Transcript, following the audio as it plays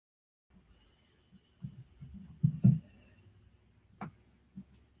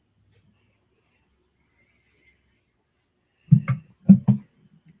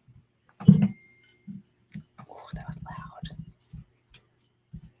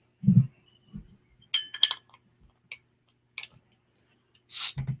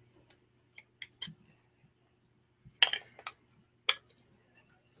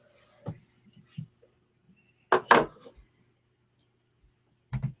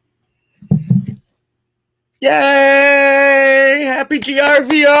Yay! Happy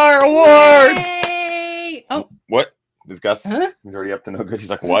GRVR Awards! Yay! Oh, what? Is Gus? Huh? He's already up to no good.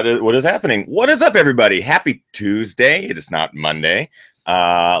 He's like, what is happening? What is up, everybody? Happy Tuesday. It is not Monday.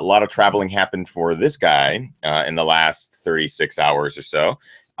 A lot of traveling happened for this guy in the last 36 hours or so.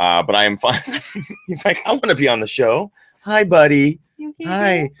 But I am fine. He's like, I want to be on the show. Hi, buddy.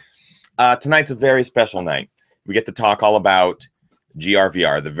 Hi. Tonight's a very special night. We get to talk all about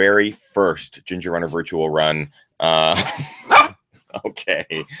GRVR, the very first Ginger Runner virtual run. Okay.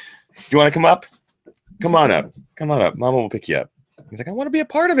 Do you want to come up? Come on up. Come on up. Mama will pick you up. He's like, I want to be a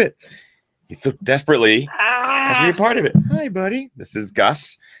part of it. He so desperately wants to be a part of it. Hi, buddy. This is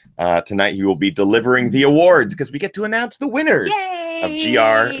Gus. Tonight he will be delivering the awards because we get to announce the winners of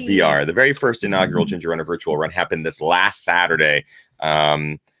GRVR. The very first inaugural Ginger Runner virtual run happened this last Saturday.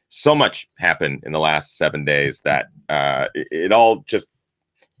 So much happened in the last 7 days that it all just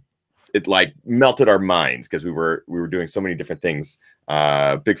like melted our minds because we were doing so many different things.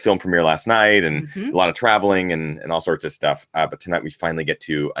 Big film premiere last night and a lot of traveling and all sorts of stuff. But tonight we finally get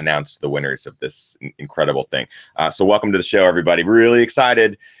to announce the winners of this incredible thing. So welcome to the show, everybody. Really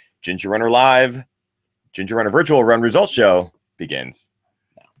excited. Ginger Runner Live, Ginger Runner Virtual Run Results Show begins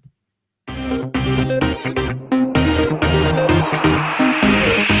now.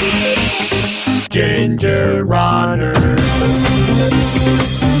 Ginger Runner.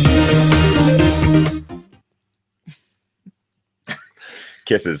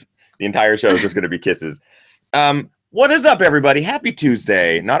 Kisses. The entire show is just going to be kisses. What is up, everybody? Happy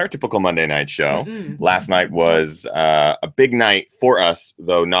Tuesday. Not our typical Monday night show. Last night was a big night for us,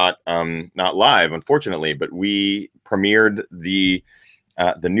 though not live, unfortunately. But we premiered the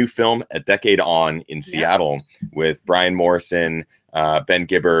new film A Decade On in Seattle with Brian Morrison, Ben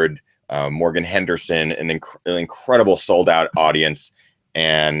Gibbard, Morgan Henderson, an incredible sold-out audience.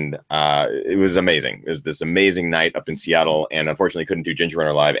 And it was amazing. It was this amazing night up in Seattle, and unfortunately couldn't do Ginger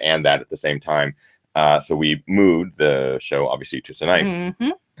Runner Live and that at the same time. So we moved the show, obviously, to tonight.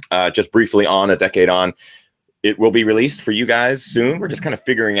 Just briefly on A Decade On, it will be released for you guys soon. We're just kind of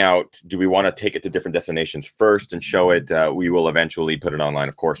figuring out, do we want to take it to different destinations first and show it? We will eventually put it online,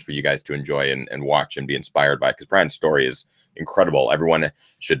 of course, for you guys to enjoy and watch and be inspired by, because Brian's story is incredible. Everyone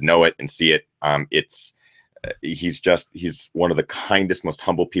should know it and see it. He's one of the kindest, most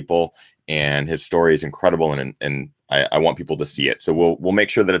humble people, and his story is incredible, and I want people to see it. So we'll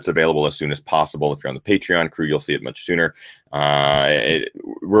make sure that it's available as soon as possible. If you're on the Patreon crew, you'll see it much sooner.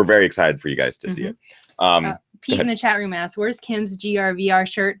 We're very excited for you guys to see it. Pete in the chat room asks, where's Kim's GRVR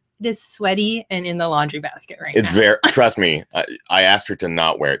shirt? It is sweaty and in the laundry basket right now. It's very, trust me, I asked her to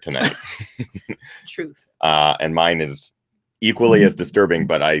not wear it tonight. Truth. And mine is equally as disturbing,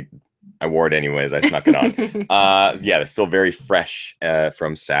 but I wore it anyways. I snuck it on. Yeah, it's still very fresh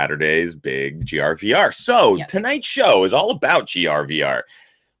from Saturday's big GRVR. So tonight's show is all about GRVR.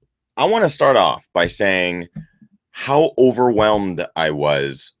 I want to start off by saying how overwhelmed I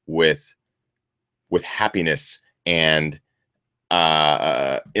was with happiness and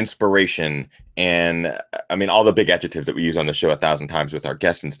inspiration, and I mean all the big adjectives that we use on the show 1,000 times with our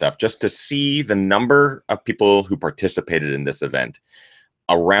guests and stuff, just to see the number of people who participated in this event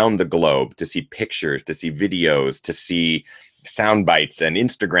around the globe, to see pictures, to see videos, to see sound bites and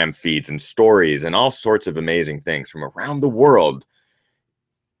Instagram feeds and stories and all sorts of amazing things from around the world.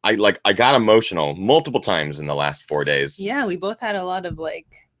 I got emotional multiple times in the last 4 days. Yeah, we both had a lot of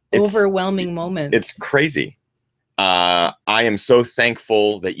overwhelming moments. It's crazy. I am so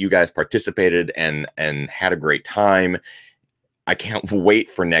thankful that you guys participated and had a great time. I can't wait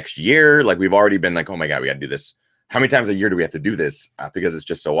for next year. Like, we've already been like, oh my God, we got to do this. How many times a year do we have to do this? Because it's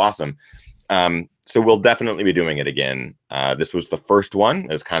just so awesome. So we'll definitely be doing it again. This was the first one.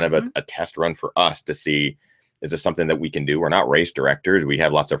 It was kind of a test run for us to see, is this something that we can do? We're not race directors. We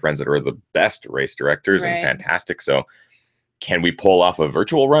have lots of friends that are the best race directors and fantastic. So can we pull off a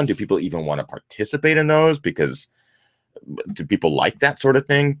virtual run? Do people even want to participate in those? Because do people like that sort of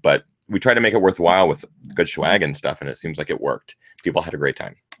thing? But we try to make it worthwhile with good swag and stuff, and it seems like it worked. People had a great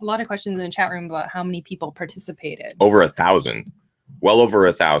time. A lot of questions in the chat room about how many people participated. Over 1,000. Well over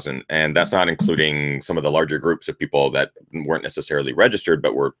 1,000. And that's not including some of the larger groups of people that weren't necessarily registered,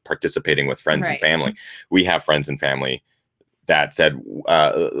 but were participating with friends and family. We have friends and family that said,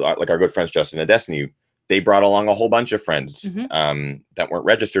 like our good friends Justin and Destiny, they brought along a whole bunch of friends that weren't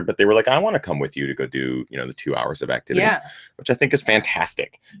registered, but they were like, I want to come with you to go do, the 2 hours of activity, which I think is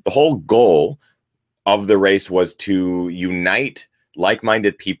fantastic. The whole goal of the race was to unite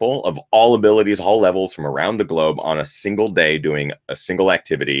like-minded people of all abilities, all levels from around the globe on a single day doing a single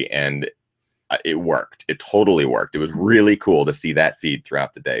activity. And it worked. It totally worked. It was really cool to see that feed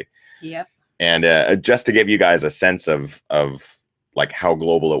throughout the day. Yep. And just to give you guys a sense of like how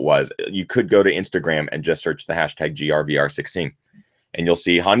global it was, you could go to Instagram and just search the hashtag GRVR16, and you'll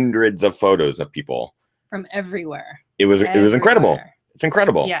see hundreds of photos of people from everywhere. It was incredible. It's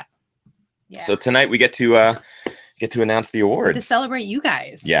incredible. Yeah. Yeah. So tonight we get to announce the awards. To celebrate you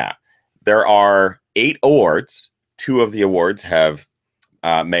guys. Yeah. There are 8 awards. 2 of the awards have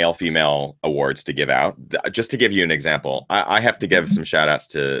male female awards to give out. Just to give you an example, I have to give some shout outs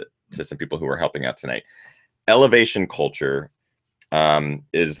to some people who are helping out tonight. Elevation Culture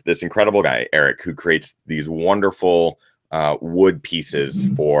is this incredible guy, Eric, who creates these wonderful wood pieces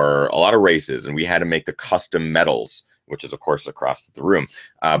for a lot of races, and we had to make the custom medals, which is of course across the room,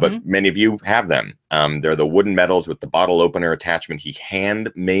 but many of you have them. They're the wooden medals with the bottle opener attachment. He hand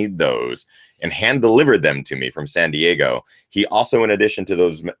made those and hand delivered them to me from San Diego. He also, in addition to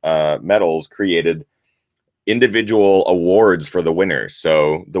those medals, created individual awards for the winners.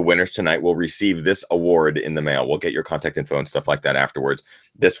 So the winners tonight will receive this award in the mail. We'll get your contact info and stuff like that afterwards.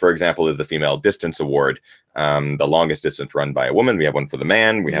 This, for example, is the Female Distance Award, the longest distance run by a woman. We have one for the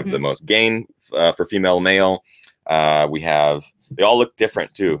man. We have the most gain for female male. We have, they all look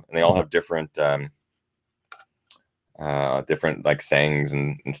different too, and they all have different different like sayings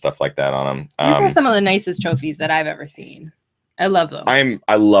and stuff like that on them. These are some of the nicest trophies that I've ever seen. I love them.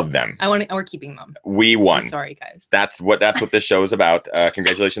 I love them. We're keeping them. We won. I'm sorry, guys. That's what this show is about.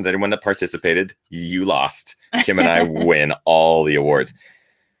 Congratulations, anyone that participated. You lost. Kim and I win all the awards.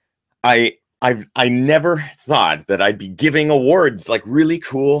 I never thought that I'd be giving awards, like really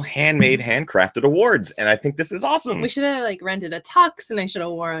cool, handmade, handcrafted awards, and I think this is awesome. We should have like rented a tux, and I should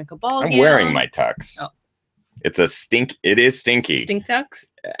have worn like a ball gown. I'm wearing my tux. Oh. It's a stink. It is stinky. Stink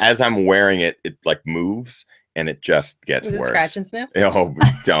tux. As I'm wearing it, it like moves, and it just gets worse. Scratch and sniff? Oh,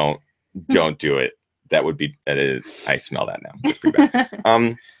 don't do it. That is. I smell that now. It's pretty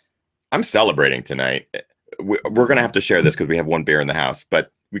bad. I'm celebrating tonight. We're gonna have to share this because we have one beer in the house,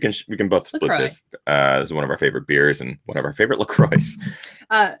 but we can both split LaCroix. this. This is one of our favorite beers and one of our favorite LaCroix.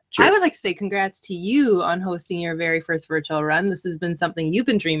 I would like to say congrats to you on hosting your very first virtual run. This has been something you've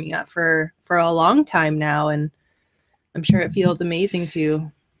been dreaming up for a long time now, and I'm sure it feels amazing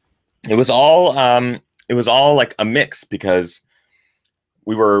too. It was all like a mix because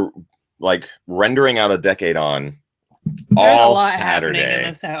we were like rendering out a decade on all Saturday in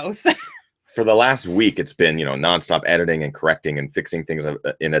this house. For the last week, it's been, nonstop editing and correcting and fixing things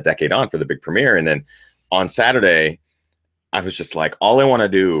in a decade on for the big premiere. And then on Saturday, I was just like, all I want to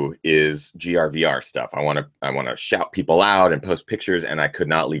do is GRVR stuff. I want to shout people out and post pictures, and I could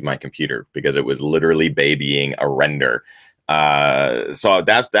not leave my computer because it was literally babying a render. So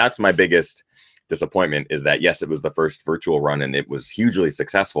that's my biggest disappointment, is that yes, it was the first virtual run and it was hugely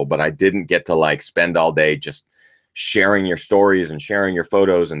successful, but I didn't get to like spend all day just sharing your stories and sharing your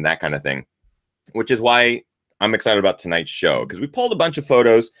photos and that kind of thing, which is why I'm excited about tonight's show, because we pulled a bunch of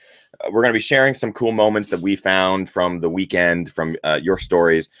photos. We're going to be sharing some cool moments that we found from the weekend, from your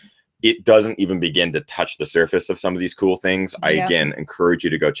stories. It doesn't even begin to touch the surface of some of these cool things. I, again, encourage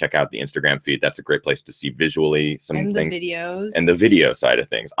you to go check out the Instagram feed. That's a great place to see visually some things. Videos. And the video side of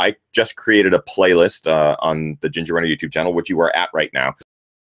things. I just created a playlist on the Ginger Runner YouTube channel, which you are at right now.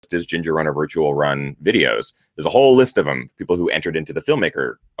 Is Ginger Runner Virtual Run videos. There's a whole list of them, people who entered into the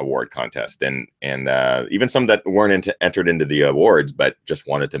Filmmaker Award contest, and even some that weren't entered into the awards, but just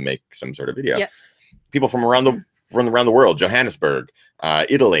wanted to make some sort of video. Yep. People from around the world, Johannesburg,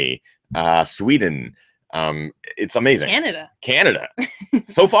 Italy, Sweden. It's amazing. Canada.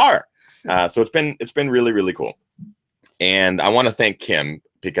 So far. So it's been really, really cool. And I want to thank Kim,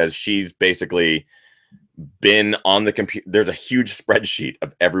 because she's basically been on the computer. There's a huge spreadsheet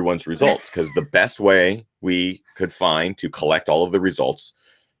of everyone's results, because the best way we could find to collect all of the results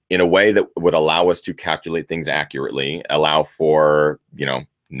in a way that would allow us to calculate things accurately, allow for,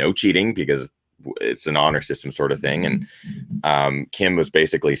 no cheating, because it's an honor system sort of thing. And Kim was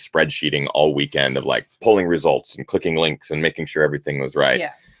basically spreadsheeting all weekend of like pulling results and clicking links and making sure everything was right.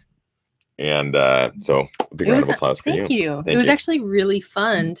 Yeah. And so a big round of applause for you. Thank you. It was actually really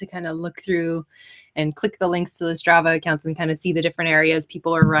fun to kind of look through and click the links to the Strava accounts and kind of see the different areas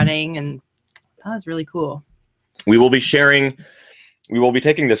people are running. And that was really cool. We will be taking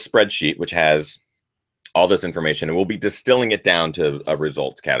this spreadsheet, which has all this information, and we'll be distilling it down to a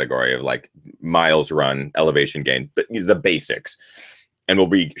results category of like miles run, elevation gain, but the basics. And we'll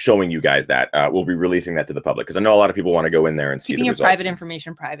be showing you guys that. We'll be releasing that to the public, because I know a lot of people want to go in there and see the results. Keeping your private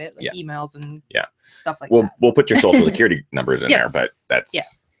information private, like emails and stuff like that. We'll put your social security numbers in there, but that's,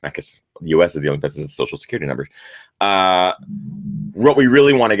 I guess the U.S. is the only place that has social security numbers. What we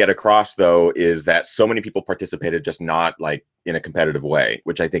really want to get across, though, is that so many people participated, just not like in a competitive way,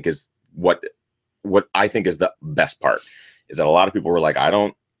 which I think is what I think is the best part is that a lot of people were like, I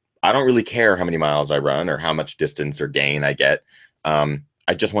don't really care how many miles I run or how much distance or gain I get.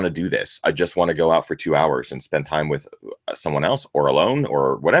 I just want to do this. I just want to go out for 2 hours and spend time with someone else or alone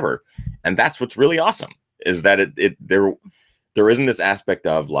or whatever. And that's what's really awesome, is that there isn't this aspect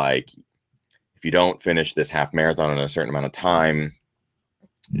of like, if you don't finish this half marathon in a certain amount of time,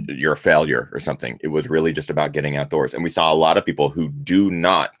 you're a failure or something. It was really just about getting outdoors. And we saw a lot of people who do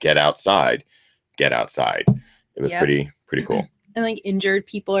not get outside. It was pretty cool. And like injured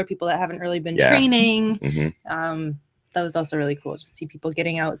people or people that haven't really been training. That was also really cool to see people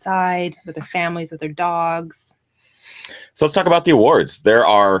getting outside with their families, with their dogs. So let's talk about the awards. There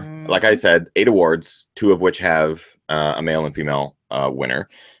are, like I said, 8 awards, 2 of which have a male and female winner.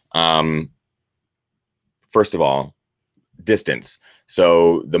 First of all, distance.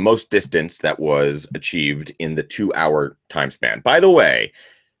 So the most distance that was achieved in the 2-hour time span. By the way,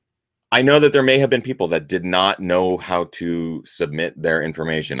 I know that there may have been people that did not know how to submit their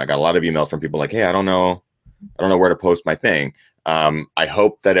information. I got a lot of emails from people like, hey, I don't know where to post my thing. I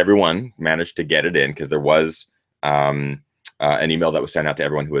hope that everyone managed to get it in, because there was an email that was sent out to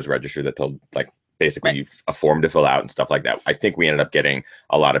everyone who was registered that told, like, basically a form to fill out and stuff like that. I think we ended up getting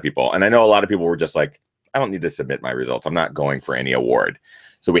a lot of people. And I know a lot of people were just like, I don't need to submit my results. I'm not going for any award.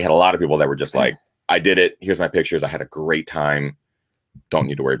 So we had a lot of people that were just like, I did it. Here's my pictures. I had a great time. Don't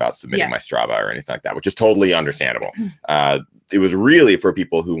need to worry about submitting my Strava or anything like that, which is totally understandable. It was really for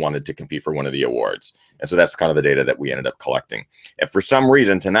people who wanted to compete for one of the awards. And so that's kind of the data that we ended up collecting. If for some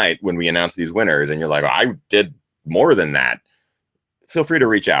reason tonight, when we announce these winners and you're like, oh, I did more than that, feel free to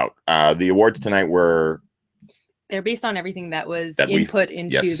reach out. The awards tonight they're based on everything that was input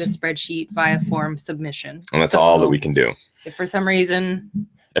into the spreadsheet via form submission. And that's all that we can do. If for some reason,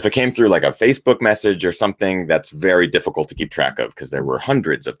 if it came through like a Facebook message or something, that's very difficult to keep track of, because there were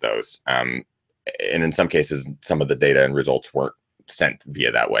hundreds of those. And in some cases, some of the data and results weren't sent via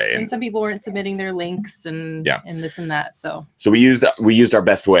that way. And some people weren't submitting their links and this and that. So we used our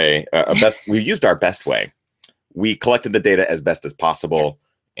best way. We used our best way. We collected the data as best as possible,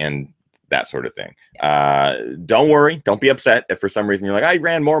 and that sort of thing. Don't worry. Don't be upset if for some reason you're like, I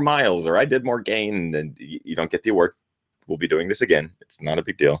ran more miles or I did more gain and you don't get the award. We'll be doing this again. It's not a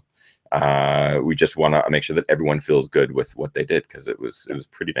big deal. We just want to make sure that everyone feels good with what they did, because it was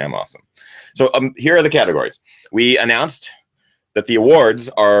pretty damn awesome. So here are the categories. We announced that the awards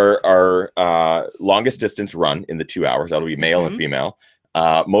are longest distance run in the 2 hours. That'll be male and female.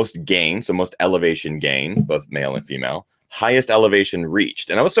 Most gain, so most elevation gain, both male and female. Highest elevation reached.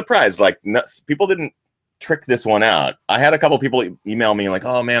 And I was surprised, like, people didn't trick this one out. I had a couple people email me like,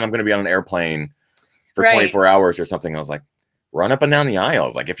 oh man, I'm going to be on an airplane for 24 hours or something. I was like, run up and down the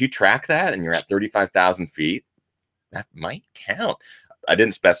aisles. Like, if you track that and you're at 35,000 feet, that might count. I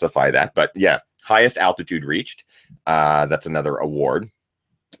didn't specify that, but yeah, highest altitude reached. That's another award.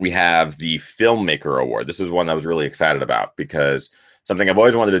 We have the Filmmaker Award. This is one I was really excited about, because something I've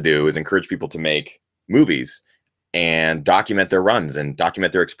always wanted to do is encourage people to make movies and document their runs and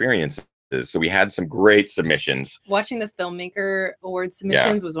document their experiences. So we had some great submissions. Watching the Filmmaker Award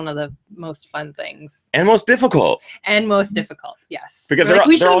submissions was one of the most fun things. And most difficult. Yes. Because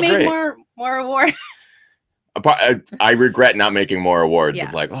we should have made more awards. I regret not making more awards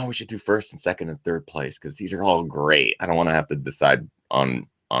of like, oh, we should do first and second and third place, because these are all great. I don't want to have to decide on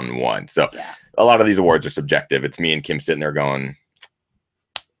one. So a lot of these awards are subjective. It's me and Kim sitting there going,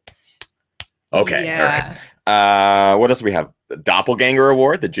 okay, all right. What else do we have? The Doppelganger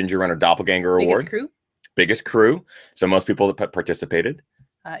Award, the Gingerrunner Doppelganger Award. Biggest crew. So most people that participated.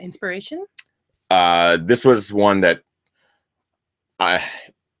 Inspiration. This was one that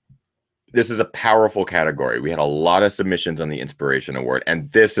this is a powerful category. We had a lot of submissions on the Inspiration Award,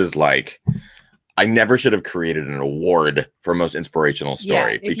 and this is like, I never should have created an award for most inspirational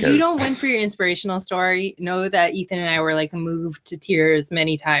story. If you don't win for your inspirational story, know that Ethan and I were like moved to tears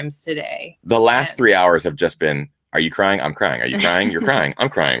many times today. The last 3 hours have just been, are you crying? I'm crying. Are you crying? You're crying. I'm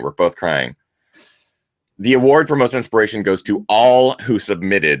crying. We're both crying. The award for most inspiration goes to all who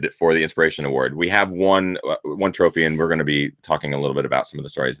submitted for the Inspiration Award. We have one trophy, and we're going to be talking a little bit about some of the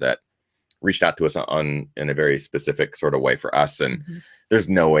stories that reached out to us in a very specific sort of way for us. And there's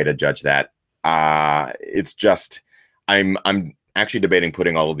no way to judge that. It's just, I'm actually debating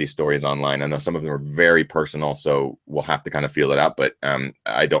putting all of these stories online. I know some of them are very personal, so we'll have to kind of feel it out, but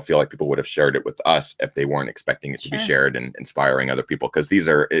I don't feel like people would have shared it with us if they weren't expecting it to be shared and inspiring other people, because these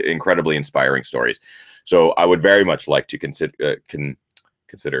are incredibly inspiring stories. So I would very much like to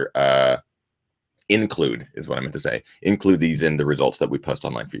consider include is what I meant to say. Include these in the results that we post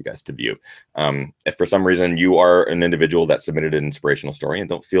online for you guys to view. If for some reason you are an individual that submitted an inspirational story and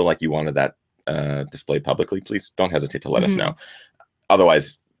don't feel like you wanted that displayed publicly, please don't hesitate to let us know.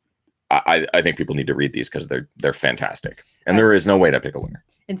 Otherwise, I think people need to read these because they're fantastic. And there is no way to pick a winner.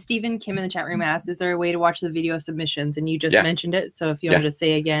 And Stephen Kim in the chat room asked, is there a way to watch the video submissions? And you just mentioned it. So if you want to just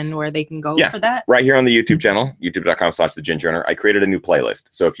say again where they can go for that. Right here on the YouTube channel, youtube.com/thegingerrunner, I created a new playlist.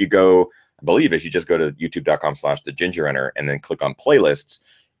 So if you go, I believe if you just go to youtube.com/thegingerrunner and then click on playlists,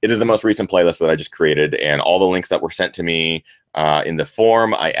 it is the most recent playlist that I just created. And all the links that were sent to me in the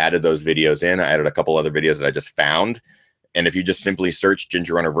form, I added those videos in. I added a couple other videos that I just found. And if you just simply search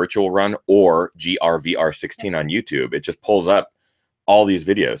Ginger Runner Virtual Run or GRVR16 on YouTube, it just pulls up all these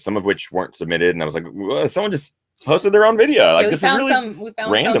videos, some of which weren't submitted. And I was like, well, someone just posted their own video. Like, this is really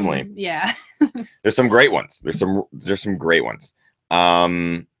randomly. There's some great ones. There's some great ones.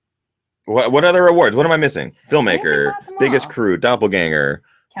 What other awards? What am I missing? Filmmaker, biggest crew, doppelganger,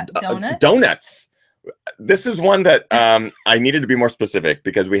 donuts. This is one that I needed to be more specific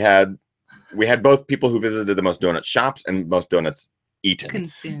because we had both people who visited the most donut shops and most donuts eaten,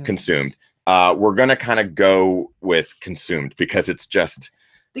 consumed. We're gonna kind of go with consumed because it's just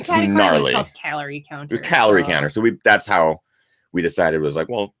the category was called calorie counter. Calorie counter. So that's how we decided, was like,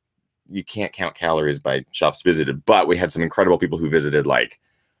 well, you can't count calories by shops visited, but we had some incredible people who visited like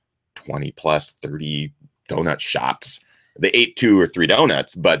 20 plus 30 donut shops. They ate 2 or 3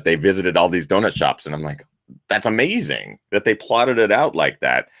 donuts, but they visited all these donut shops, and I'm like, that's amazing that they plotted it out like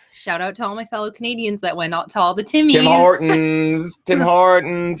that. Shout out to all my fellow Canadians that went out to all the Timmies. Tim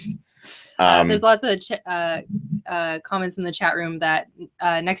Hortons. There's lots of comments in the chat room that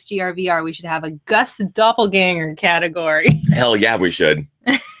next GRVR we should have a Gus doppelganger category. Hell yeah, we should.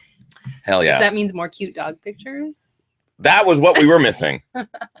 Hell yeah. That means more cute dog pictures. That was what we were missing.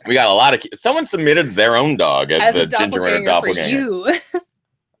 We got a lot of. Someone submitted their own dog as the Ginger Runner doppelganger.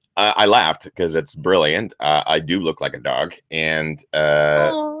 I laughed because it's brilliant. I do look like a dog, and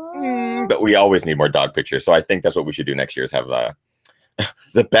but we always need more dog pictures. So I think that's what we should do next year: is have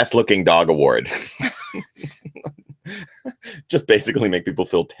the best looking dog award. Just basically make people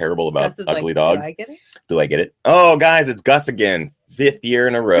feel terrible about ugly dogs. Do I get it? Oh, guys, it's Gus again. 5th year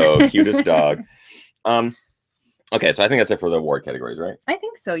in a row, cutest dog. Okay, so I think that's it for the award categories, right? I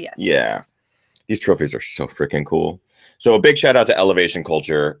think so, yes. Yeah. These trophies are so freaking cool. So a big shout out to Elevation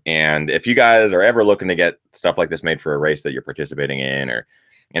Culture. And if you guys are ever looking to get stuff like this made for a race that you're participating in or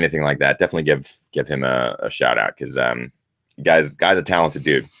anything like that, definitely give him a shout out because guy's a talented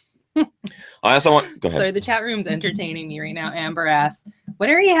dude. I also want go ahead. Sorry, the chat room's entertaining me right now. Amber asks, what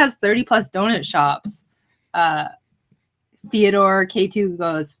area has 30 plus donut shops? Theodore K2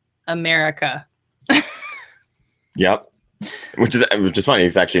 goes, America. Yep. Which is funny.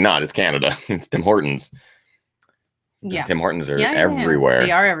 It's actually not. It's Canada. It's Tim Hortons. Yeah. Tim Hortons are everywhere.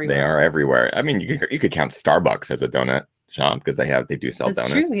 They are everywhere. They are everywhere. I mean, you could count Starbucks as a donut shop because they do sell That's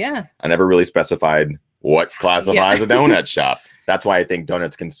donuts. True, yeah. I never really specified what classifies a donut shop. That's why I think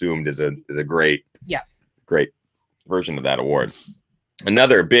Donuts Consumed is a great version of that award.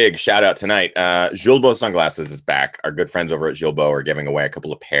 Another big shout out tonight. Julbo Sunglasses is back. Our good friends over at Julbo are giving away a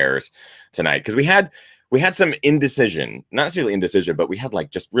couple of pairs tonight because we had some indecision, not necessarily indecision, but we had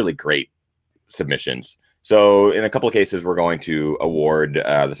like just really great submissions. So in a couple of cases, we're going to award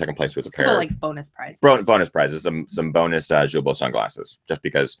the second place with a pair like bonus prizes. Bonus prizes, some bonus Julbo sunglasses, just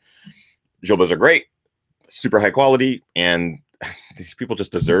because Julbos are great, super high quality, and these people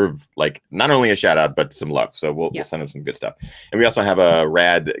just deserve like not only a shout out but some love. So we'll send them some good stuff. And we also have a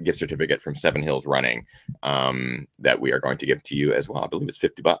rad gift certificate from 7 Hills Running that we are going to give to you as well. I believe it's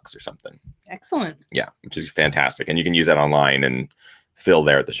 $50 or something. Excellent. Yeah, which is fantastic. And you can use that online, and Phil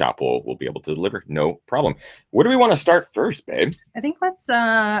there at the shop will be able to deliver, no problem. Where do we want to start first, babe? I think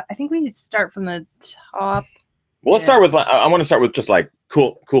we start from the top. Well, let's start with. I want to start with just like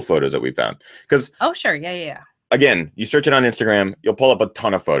cool photos that we found because. Oh sure, yeah. Again, you search it on Instagram, you'll pull up a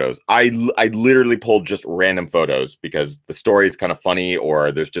ton of photos. I literally pulled just random photos because the story is kind of funny,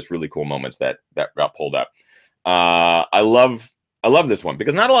 or there's just really cool moments that got pulled up. I love this one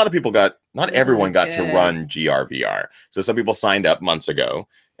because not everyone got to run GRVR. So some people signed up months ago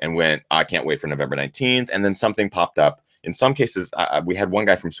and went, I can't wait for November 19th. And then something popped up. In some cases, we had one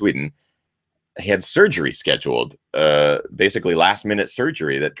guy from Sweden. He had surgery scheduled, basically last minute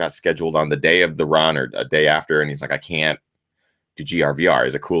surgery that got scheduled on the day of the run or a day after. And he's like, I can't do GRVR.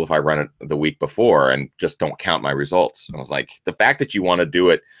 Is it cool if I run it the week before and just don't count my results? And I was like, the fact that you want to do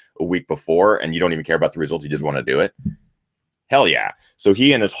it a week before and you don't even care about the results, you just want to do it. Hell yeah. So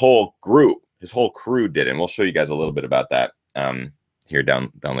he and his whole crew did it. And we'll show you guys a little bit about that here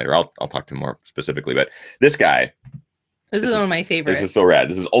down later. I'll talk to him more specifically, but this guy. This is one of my favorites. This is so rad.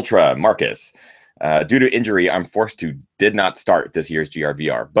 This is Ultra Marcus. Due to injury, I'm forced to did not start this year's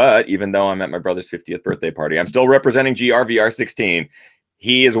GRVR. But even though I'm at my brother's 50th birthday party, I'm still representing GRVR 16.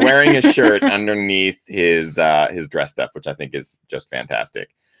 He is wearing his shirt underneath his dress stuff, which I think is just fantastic.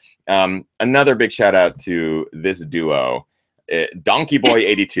 Another big shout out to this duo, Donkey Boy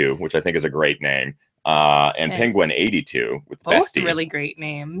 82, which I think is a great name, and Penguin 82 with both Bestie. Really great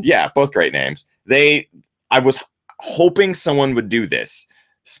names. Yeah, both great names. I was hoping someone would do this,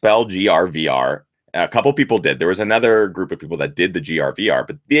 spell GRVR. A couple people did. There was another group of people that did the GRVR,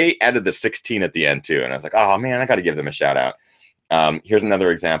 but they added the 16 at the end too. And I was like, oh man, I got to give them a shout out. Here's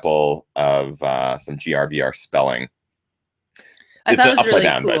another example of some GRVR spelling. I thought it was really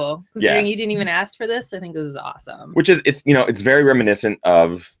down, cool. Considering you didn't even ask for this, I think it was awesome. Which is, it's very reminiscent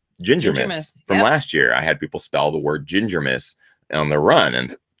of Gingermiss from last year. I had people spell the word Gingermiss on the run,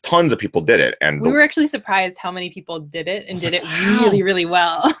 and tons of people did it. And we were actually surprised how many people did it and did it really, really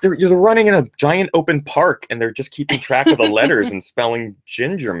well. You're running in a giant open park, and they're just keeping track of the letters and spelling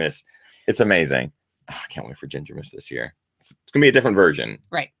Gingermiss. It's amazing. Oh, I can't wait for Gingermiss this year. It's going to be a different version.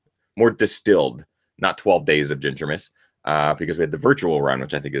 Right. More distilled, not 12 days of Gingermiss. Because we had the virtual run,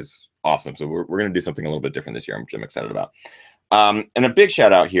 which I think is awesome. So we're going to do something a little bit different this year, which I'm excited about. And a big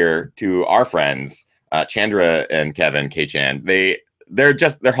shout out here to our friends, Chandra and Kevin, K-Chan. They're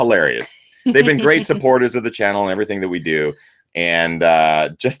hilarious. They've been great supporters of the channel and everything that we do. And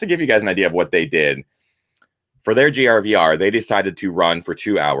just to give you guys an idea of what they did, for their GRVR, they decided to run for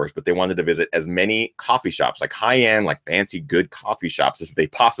 2 hours, but they wanted to visit as many coffee shops, like high-end, like fancy, good coffee shops as they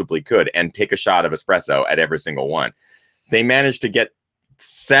possibly could, and take a shot of espresso at every single one. They managed to get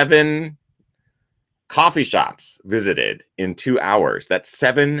 7 coffee shops visited in 2 hours. That's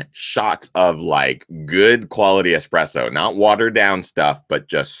 7 shots of like good quality espresso, not watered down stuff, but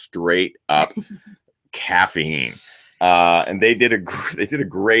just straight up caffeine. And they did a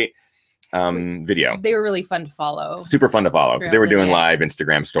great video. They were really fun to follow. Super fun to follow because they were doing live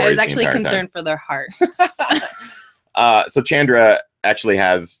Instagram stories. I was actually concerned for their hearts. So Chandra actually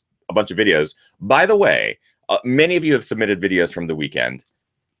has a bunch of videos. By the way, many of you have submitted videos from the weekend.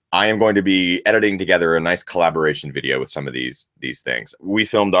 I am going to be editing together a nice collaboration video with some of these things. We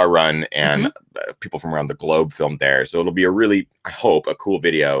filmed our run, and people from around the globe filmed theirs. So it'll be a really, I hope, a cool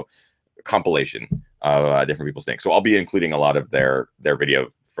video compilation of different people's things. So I'll be including a lot of their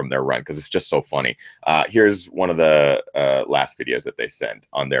video from their run because it's just so funny. Here's one of the last videos that they sent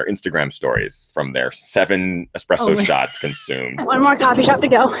on their Instagram stories from their 7 espresso shots consumed. One more coffee shop to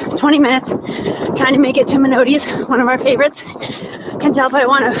go. 20 minutes. Trying to make it to Minotti's, one of our favorites. Can't tell if I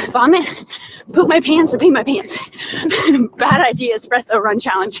want to vomit, poop my pants, or pee my pants. Bad idea, espresso run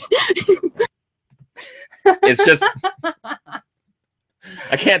challenge. It's just...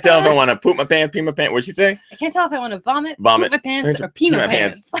 I can't tell if I want to poop my pants, pee my pants. What'd she say? I can't tell if I want to vomit, poop my pants, or pee my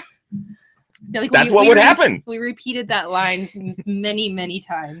pants. Like that's what would happen. We repeated that line many, many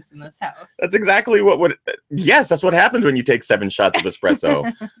times in this house. That's exactly what would... Yes, that's what happens when you take 7 shots of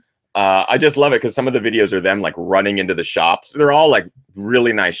espresso. I just love it because some of the videos are them like running into the shops. They're all like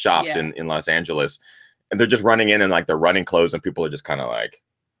really nice shops in Los Angeles. And they're just running in like they're running clothes, and people are just kind of like,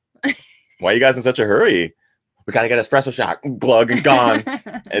 why are you guys in such a hurry? We got to get an espresso shot. Glug and gone.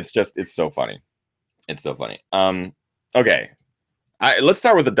 It's so funny. It's so funny. Okay. Let's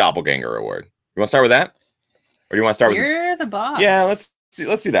start with the Doppelganger Award. You want to start with that? Or do you want to start with... You're the boss. Yeah, let's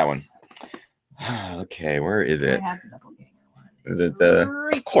do that one. Okay, where is it? I have the Doppelganger one. Is it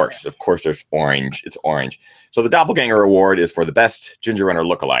of course there's orange. It's orange. So the Doppelganger Award is for the best ginger runner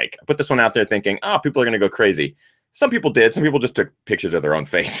lookalike. I put this one out there thinking, people are going to go crazy. Some people did. Some people just took pictures of their own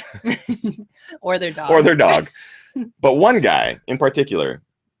face. Or their dog. But one guy in particular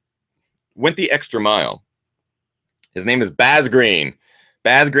went the extra mile. His name is Baz Green.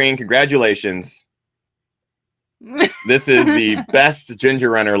 Baz Green, congratulations. This is the best ginger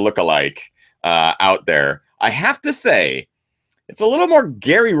runner lookalike out there. I have to say, it's a little more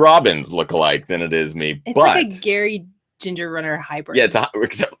Gary Robbins lookalike than it is me. It's like a Gary ginger runner hybrid. Yeah,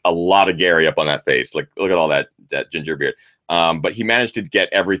 except a lot of Gary up on that face. Like, look at all that ginger beard. But he managed to get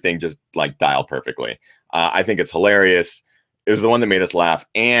everything just like dialed perfectly. I think it's hilarious. It was the one that made us laugh,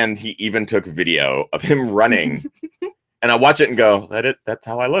 and he even took video of him running. And I watch it and go, that's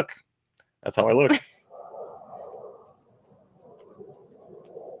how I look. That's how I look.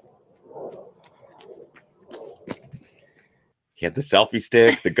 He had the selfie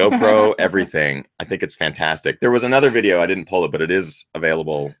stick, the GoPro, everything. I think it's fantastic. There was another video. I didn't pull it, but it is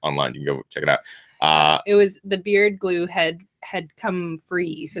available online. You can go check it out. It was the beard glue head had come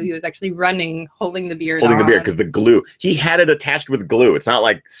free, so he was actually running, holding the beard because the glue, he had it attached with glue. It's not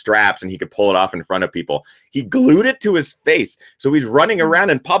like straps and he could pull it off in front of people. He glued it to his face, so he's running around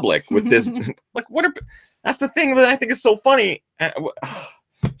in public with this. Like, that's the thing that I think is so funny.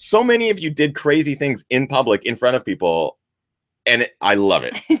 So many of you did crazy things in public in front of people, and I love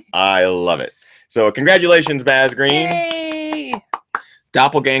it. I love it. So congratulations, Baz Green. Yay!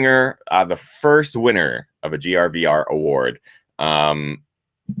 Doppelganger, the first winner of a GRVR award.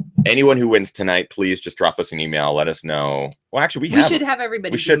 Anyone who wins tonight, please just drop us an email. Let us know. Well, actually, we should have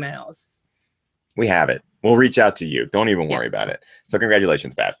everybody's emails. We have it. We'll reach out to you. Don't even worry about it. So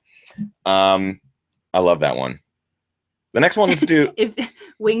congratulations, Baz. I love that one. The next one, let's do. If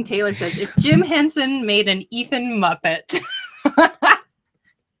Wing Taylor says, if Jim Henson made an Ethan Muppet.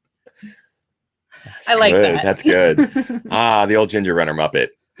 I like that. That's good. The old Ginger Runner Muppet.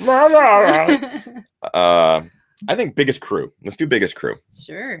 I think biggest crew. Let's do biggest crew.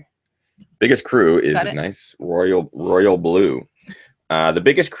 Sure. Biggest crew is a nice royal blue. The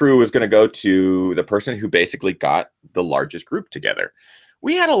biggest crew is going to go to the person who basically got the largest group together.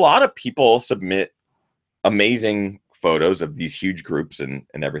 We had a lot of people submit amazing photos of these huge groups and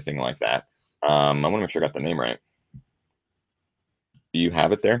everything like that. I want to make sure I got the name right. Do you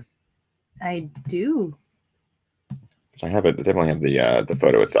have it there? I do. I have it. I definitely have the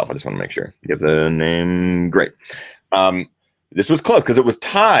photo itself. I just want to make sure. Get the name. Great. This was close because it was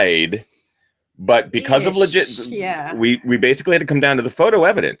tied, but because of legit, we basically had to come down to the photo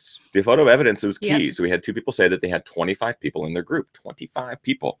evidence. The photo evidence was key. Yep. So we had two people say that they had 25 people in their group. 25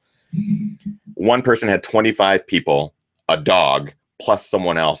 people. One person had 25 people, a dog, plus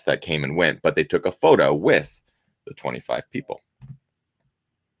someone else that came and went, but they took a photo with the 25 people.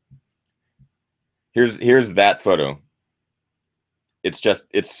 Here's that photo. It's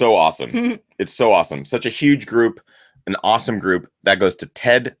so awesome. It's so awesome. Such a huge group, an awesome group. That goes to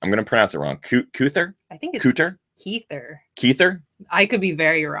Ted. I'm going to pronounce it wrong. Kuther? I think it's Kuther? Keither? I could be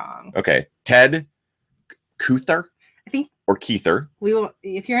very wrong. Okay. Ted Kuther? I think. Or Keither.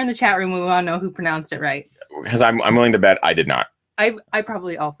 If you're in the chat room, we want to know who pronounced it right. Because I'm willing to bet I did not. I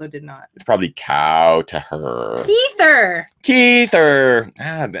probably also did not. It's probably cow to her. Keither.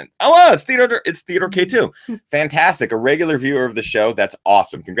 It's Theodore K2. Fantastic. A regular viewer of the show. That's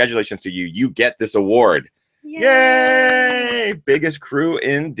awesome. Congratulations to you. You get this award. Yay! Biggest crew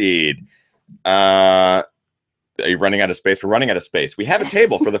indeed. Are you running out of space? We're running out of space. We have a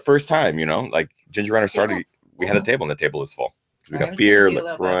table for the first time, like Ginger Runner started. We had a table and the table is full. We got beer,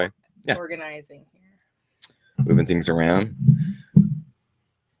 LaCroix. Organizing here. Moving things around.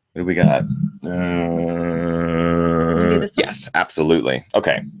 What do we got? Yes, absolutely.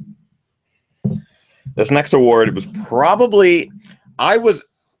 Okay. This next award was probably, I was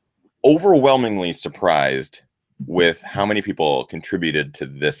overwhelmingly surprised with how many people contributed to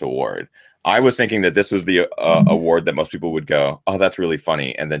this award. I was thinking that this was the award that most people would go, oh, that's really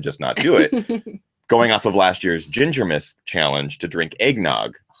funny, and then just not do it. Going off of last year's Ginger Miss challenge to drink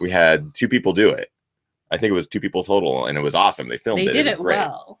eggnog, we had 2 people do it. I think it was 2 people total, and it was awesome. They filmed it. They did it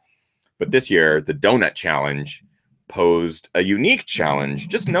well. But this year, the donut challenge posed a unique challenge,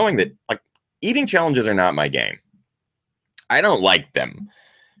 just knowing that eating challenges are not my game. I don't like them.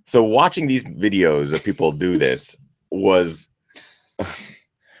 So watching these videos of people do this was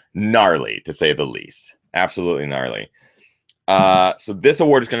gnarly, to say the least. Absolutely gnarly. So this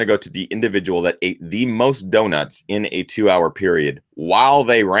award is going to go to the individual that ate the most donuts in a 2-hour period while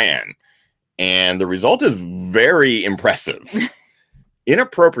they ran. And the result is very impressive.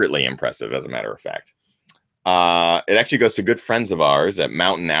 Inappropriately impressive, as a matter of fact. It actually goes to good friends of ours at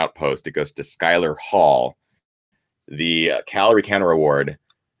Mountain Outpost. It goes to Skylar Hall. The Calorie Counter Award.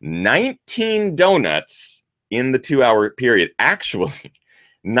 19 donuts in the 2-hour period. Actually,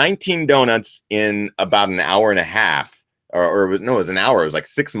 19 donuts in about an hour and a half. Or it was an hour. It was like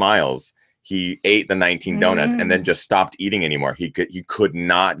 6 miles. He ate the 19 donuts and then just stopped eating anymore. He could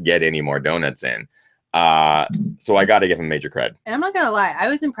not get any more donuts in. So I got to give him major cred. And I'm not going to lie. I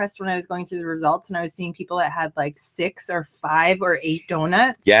was impressed when I was going through the results and I was seeing people that had 6 or 5 or 8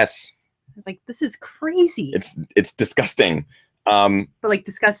 donuts. Yes. I was this is crazy. It's disgusting. But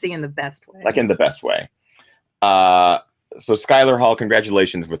disgusting in the best way. In the best way. So Skylar Hall,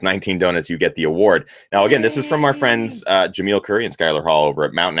 congratulations. With 19 donuts, you get the award. Now, again, this is from our friends Jameel Curry and Skylar Hall over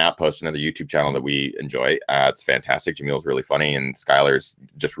at Mountain Outpost, another YouTube channel that we enjoy. It's fantastic. Jameel's really funny, and Skylar's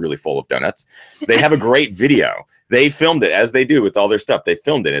just really full of donuts. They have a great video. They filmed it, as they do with all their stuff. They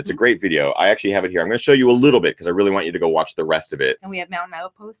filmed it. It's a great video. I actually have it here. I'm going to show you a little bit because I really want you to go watch the rest of it. And we have Mountain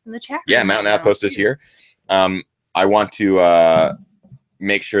Outpost in the chat. Yeah, Mountain Outpost is here. I want to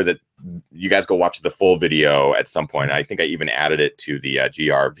make sure that you guys go watch the full video at some point. I think I even added it to the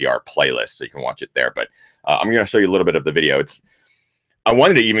GRVR playlist, so you can watch it there. But I'm going to show you a little bit of the video. I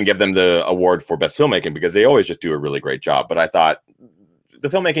wanted to even give them the award for best filmmaking because they always just do a really great job. But I thought the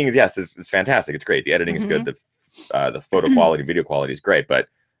filmmaking is fantastic. It's great. The editing is good. The photo quality, video quality is great. But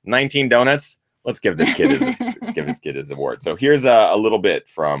 19 donuts. Let's give this kid his award. So here's a little bit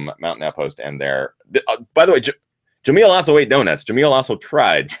from Mountain Outpost and their. By the way, Jamil also ate donuts. Jamil also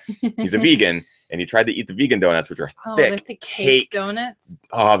tried. He's a vegan, and he tried to eat the vegan donuts, which are thick cake donuts.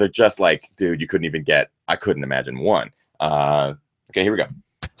 Oh, they're just like, dude, you couldn't even get. I couldn't imagine one. Okay, here we go.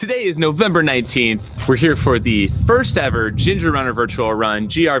 Today is November 19th. We're here for the first ever Ginger Runner Virtual Run,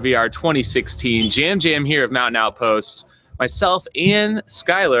 GRVR 2016. Jam here at Mountain Outpost. Myself and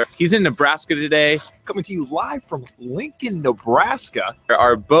Skylar. He's in Nebraska today. Coming to you live from Lincoln, Nebraska. We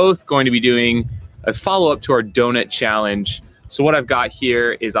are both going to be doing a follow-up to our donut challenge. So what I've got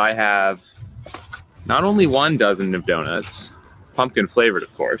here is I have not only 1 dozen of donuts, pumpkin flavored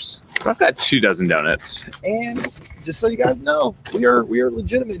of course, but I've got 2 dozen donuts. And just so you guys know, we are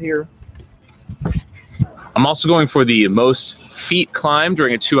legitimate here. I'm also going for the most feet climbed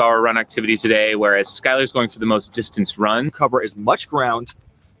during a 2-hour run activity today, whereas Skylar's going for the most distance run. Cover as much ground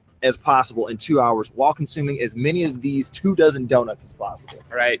as possible in 2 hours while consuming as many of these 2 dozen donuts as possible.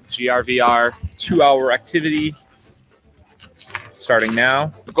 All right, GRVR 2-hour activity starting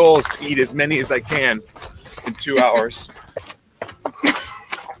now. The goal is to eat as many as I can in 2 hours.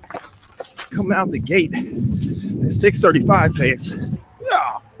 Coming out the gate at 6:35 pace.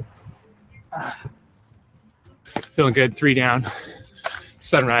 Yeah. Feeling good, 3 down.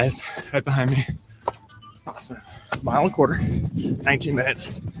 Sunrise right behind me. Awesome. Mile and quarter, 19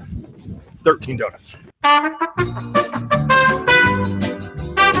 minutes, 13 donuts.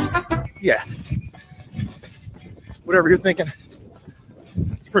 Yeah. Whatever you're thinking,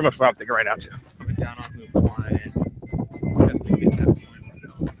 it's pretty much what I'm thinking right now too. Coming down on move 1 and definitely get that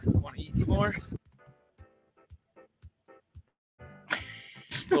point. Want to eat more?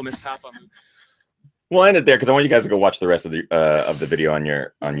 Little mishap on move. We'll end it there because I want you guys to go watch the rest of the video on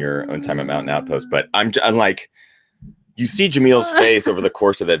your own time at Mountain Outpost. But I'm like, you see Jamil's face over the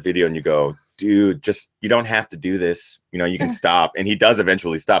course of that video, and you go, dude, just you don't have to do this. You know, you can stop, and he does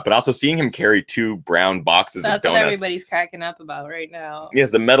eventually stop. But also seeing him carry 2 brown boxes of donuts. That's what everybody's cracking up about right now. He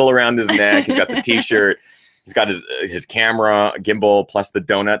has the medal around his neck. He's got the T-shirt. He's got his camera gimbal plus the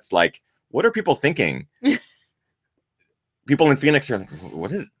donuts. Like, what are people thinking? People in Phoenix are like,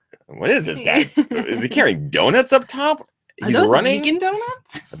 what is this guy? Is he carrying donuts up top? He's are those running vegan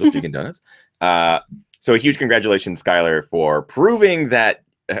donuts? Are those vegan donuts? So a huge congratulations, Skylar, for proving that.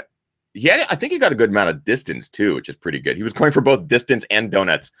 Yeah, I think he got a good amount of distance too, which is pretty good. He was going for both distance and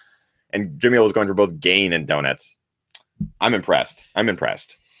donuts, and Jamil was going for both gain and donuts. I'm impressed.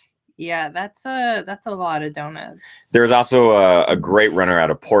 Yeah, that's a lot of donuts. There's also a great runner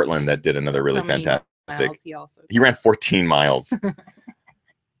out of Portland that did another really fantastic. He ran 14 miles.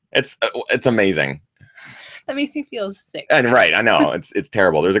 It's amazing. That makes me feel sick. And right, I know it's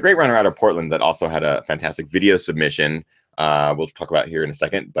terrible. There's a great runner out of Portland that also had a fantastic video submission. We'll talk about here in a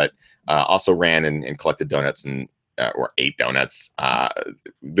second, but also ran and collected donuts or 8 donuts.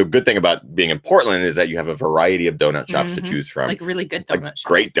 The good thing about being in Portland is that you have a variety of donut shops to choose from, like really good donut shops.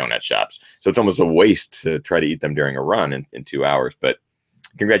 Great donut shops. So it's almost a waste to try to eat them during a run in 2 hours. But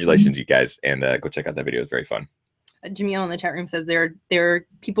congratulations, you guys, and go check out that video. It's very fun. Jamil in the chat room says there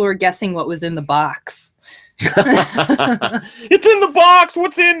people are guessing what was in the box. It's in the box.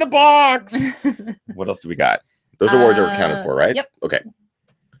 What's in the box? What else do we got? Those awards are accounted for, right? Yep. Okay.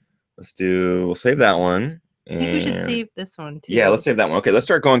 We'll save that one. I think we should save this one too. Yeah, let's save that one. Okay, let's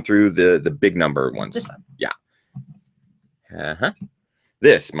start going through the big number ones. This one. Yeah.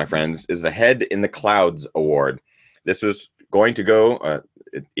 This, my friends, is the Head in the Clouds Award. This was going to go.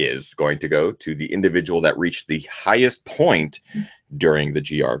 It is going to go to the individual that reached the highest point during the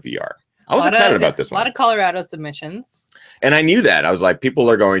GRVR. I was excited about this one. A lot of Colorado submissions. And I knew that. I was like,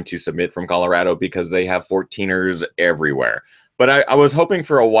 people are going to submit from Colorado because they have 14ers everywhere. But I was hoping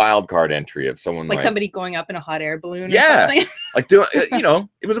for a wild card entry of someone like somebody going up in a hot air balloon. Yeah. Or something. Like,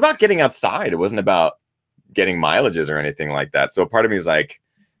 it was about getting outside. It wasn't about getting mileages or anything like that. So part of me is like,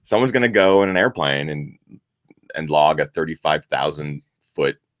 someone's going to go in an airplane and log a 35,000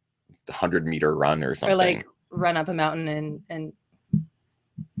 foot 100-meter run or something. Or like run up a mountain and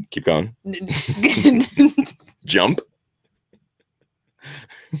keep going. Jump.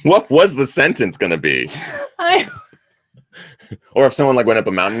 What was the sentence gonna be? Or if someone like went up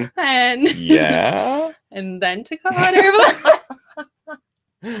a mountain and yeah, and then took a hot air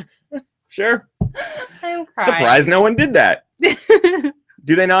balloon. Sure. I'm crying. Surprised no one did that.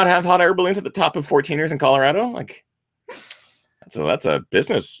 Do they not have hot air balloons at the top of 14ers in Colorado? Like, that's a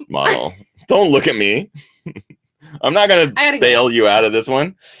business model. Don't look at me. I'm not gonna bail you out of this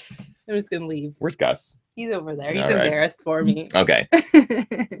one. I'm just gonna leave. Where's Gus? He's over there. He's embarrassed for me. Okay.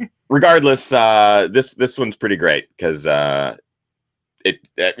 Regardless, this one's pretty great because it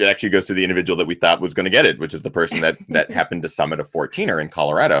actually goes to the individual that we thought was going to get it, which is the person that happened to summit a 14er in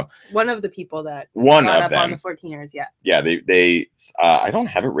Colorado. One of the people that got up on the 14ers, yeah. Yeah, they I don't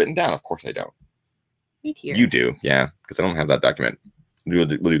have it written down. Of course I don't. Right here. You do, yeah, because I don't have that document. We'll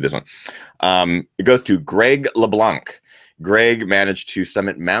do this one. It goes to Greg LeBlanc. Greg managed to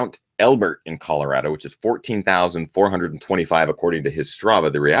summit Mount Elbert in Colorado, which is 14,425 according to his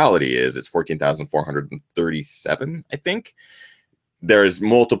Strava. The reality is it's 14,437, I think. There's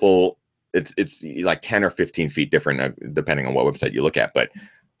multiple, it's like 10 or 15 feet different depending on what website you look at, but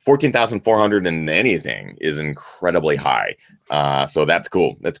 14,400 and anything is incredibly high. So that's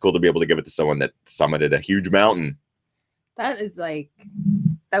cool. That's cool to be able to give it to someone that summited a huge mountain. That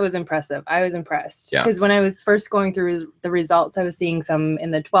was impressive. I was impressed. Yeah. Because when I was first going through the results, I was seeing some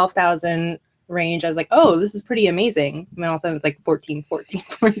in the 12,000 range. I was like, oh, this is pretty amazing. And then all of a sudden it was like 14, 14,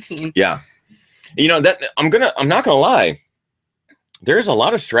 14. Yeah. You know, that I'm not gonna lie. There's a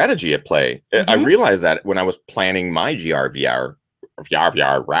lot of strategy at play. Mm-hmm. I realized that when I was planning my GRVR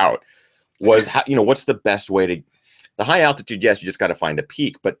route was how, what's the best way to the high altitude. Yes, you just got to find a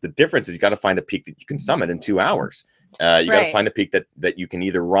peak, but the difference is you got to find a peak that you can summit in 2 hours. You got to find a peak that you can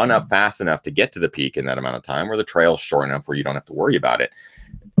either run up fast enough to get to the peak in that amount of time, or the trail's short enough where you don't have to worry about it.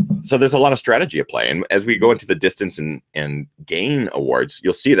 So there's a lot of strategy at play. And as we go into the distance and gain awards,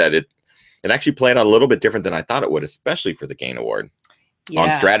 you'll see that it actually played out a little bit different than I thought it would, especially for the gain award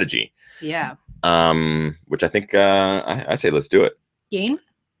on strategy. Yeah. Which I think I say let's do it. Gain?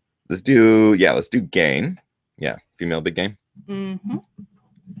 Let's do gain. Yeah, female big game. Mm-hmm.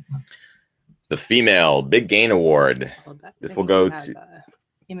 The female big gain award. This will go to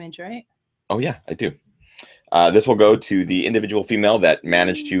image, right? Oh yeah, I do. This will go to the individual female that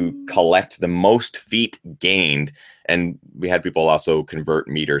managed to collect the most feet gained. And we had people also convert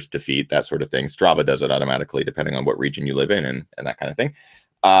meters to feet, that sort of thing. Strava does it automatically, depending on what region you live in and that kind of thing.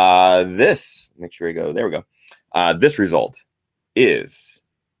 Make sure we go. There we go. This result is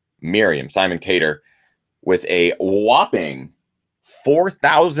Miriam Simon Cater with a whopping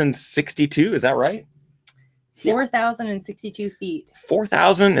 4,062. Is that right? 4,062 feet.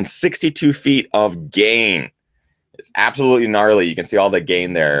 4,062 feet of gain. It's absolutely gnarly. You can see all the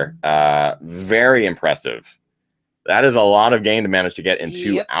gain there. Very impressive. That is a lot of gain to manage to get in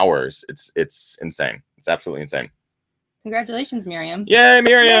 2 hours. It's insane. It's absolutely insane. Congratulations, Miriam. Yay,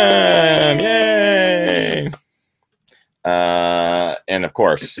 Miriam! Yay! And of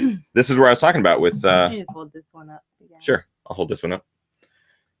course, this is where I was talking about with. Can you just hold this one up again? Sure, I'll hold this one up.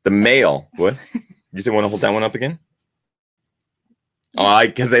 The male. What? You say want to hold that one up again? Oh,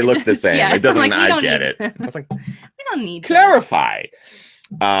 because they look the same. Yeah, it doesn't. Like, I get it. I was like, we don't need clarify.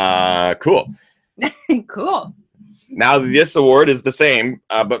 Cool. Cool. Now this award is the same,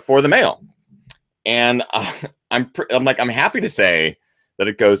 but for the male, and I'm happy to say that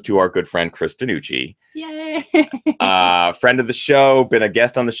it goes to our good friend Chris Danucci. Yay! Friend of the show, been a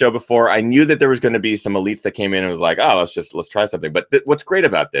guest on the show before. I knew that there was going to be some elites that came in and was like, oh, let's try something. But what's great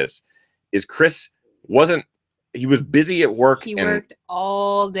about this is Chris he was busy at work. He worked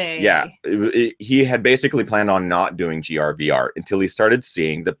all day. Yeah. He had basically planned on not doing GRVR until he started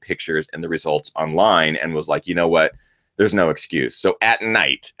seeing the pictures and the results online and was like, you know what? There's no excuse. So at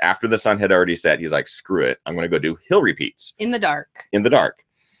night, after the sun had already set, he's like, screw it. I'm going to go do hill repeats. In the dark. In the dark.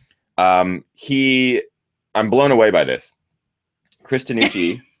 I'm blown away by this. Chris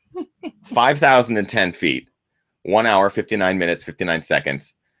Danucci, 5,010 feet, 1 hour, 59 minutes, 59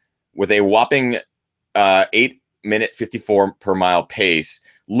 seconds, with a whopping 8-minute 54 per mile pace.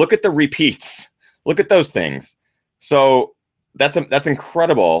 Look at the repeats. Look at those things. So that's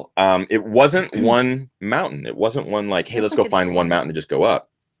incredible. It wasn't one mountain. It wasn't one like, hey, let's go find one mountain to just go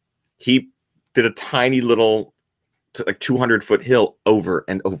up. He did a tiny little like 200-foot hill over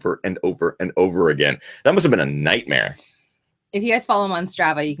and over and over and over again. That must have been a nightmare. If you guys follow him on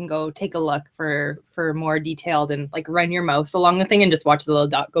Strava, you can go take a look for more detailed and like run your mouse along the thing and just watch the little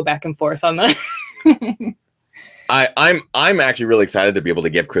dot go back and forth on the. I'm actually really excited to be able to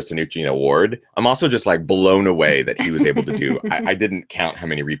give Chris Danucci an award. I'm also just like blown away that he was able to do. I didn't count how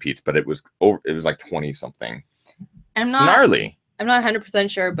many repeats, but it was like 20 something. It's gnarly. I'm not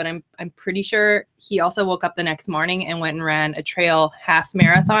 100% sure, but I'm pretty sure he also woke up the next morning and went and ran a trail half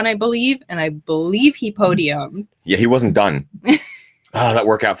marathon, I believe, and I believe he podiumed. Yeah, he wasn't done. Oh, that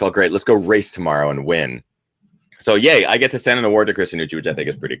workout felt great. Let's go race tomorrow and win. So yay, I get to send an award to Chris Anucci, which I think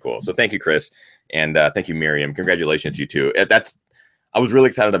is pretty cool. So thank you, Chris. And thank you, Miriam. Congratulations, you two. I was really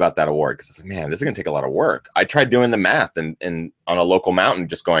excited about that award because I was like, man, this is going to take a lot of work. I tried doing the math and on a local mountain,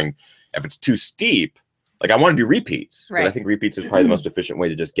 just going, if it's too steep, like I want to do repeats. Right. I think repeats is probably the most efficient way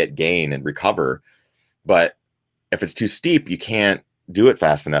to just get gain and recover. But if it's too steep, you can't do it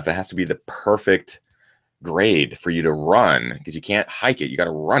fast enough. It has to be the perfect grade for you to run because you can't hike it. You got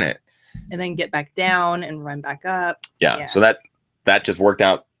to run it. And then get back down and run back up. Yeah. So that just worked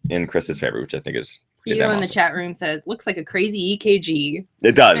out in Chris's favor, which I think is Theo in the chat room says, looks like a crazy EKG.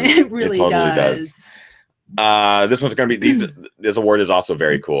 It does. It really totally does. This one's going to be this award is also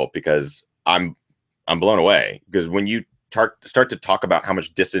very cool because I'm blown away because when you start to talk about how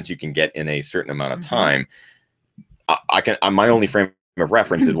much distance you can get in a certain amount of time, my only frame of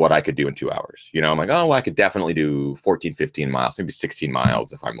reference is what I could do in 2 hours. You know, I'm like, oh, well, I could definitely do 14, 15 miles, maybe 16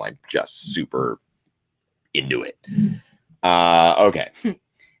 miles if I'm like just super into it. Okay.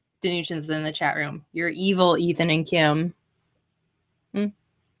 Danucci's in the chat room. You're evil, Ethan and Kim.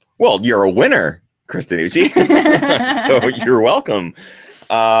 Well, you're a winner, Chris Danucci. So you're welcome.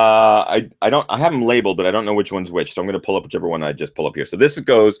 I have them labeled, but I don't know which one's which. So I'm going to pull up whichever one I just pull up here. So this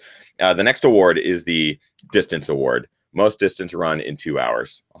goes, the next award is the distance award. Most distance run in 2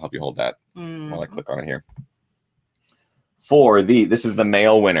 hours. I'll help you hold that while I click on it here. This is the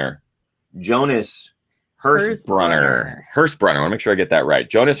male winner, Jonas Hurstbrunner. I want to make sure I get that right.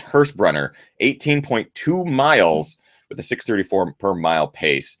 Jonas Hurstbrunner, 18.2 miles with a 6:34 per mile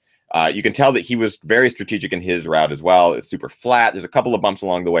pace. You can tell that he was very strategic in his route as well. It's super flat. There's a couple of bumps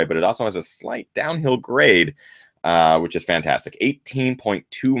along the way, but it also has a slight downhill grade, which is fantastic.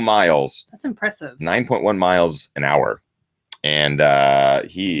 18.2 miles. That's impressive. 9.1 miles an hour. And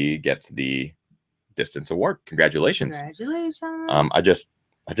he gets the distance award. Congratulations. Congratulations.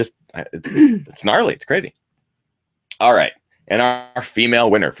 It's gnarly. It's crazy. All right. And our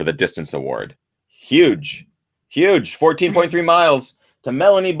female winner for the distance award. Huge. 14.3 miles. To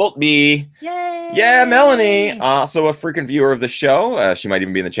Melanie Boltby. Yay! Yeah, Melanie. Also a freaking viewer of the show. She might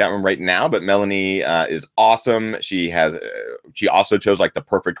even be in the chat room right now, but Melanie is awesome. She also chose like the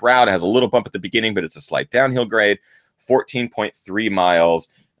perfect route. It has a little bump at the beginning, but it's a slight downhill grade. 14.3 miles,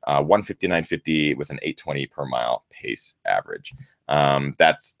 159.50 with an 8:20 per mile pace average.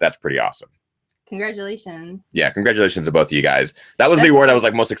 That's pretty awesome. Congratulations. Yeah, congratulations to both of you guys. That was the award I was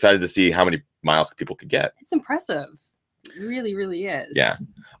like most excited to see how many miles people could get. It's impressive. It really, really is. Yeah.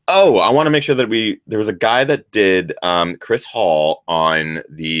 Oh, I want to make sure that there was a guy that did Chris Hall on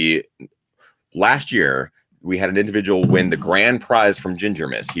the last year. We had an individual win the grand prize from Ginger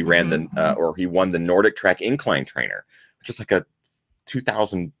Miss. He ran he won the Nordic Track Incline Trainer, which is like a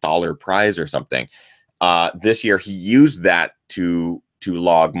 $2,000 prize or something. This year he used that to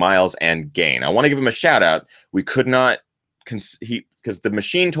log miles and gain. I want to give him a shout out. We could not because the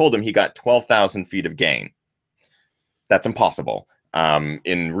machine told him he got 12,000 feet of gain. That's impossible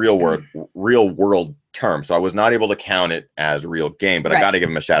in real world terms. So I was not able to count it as real gain, but I got to give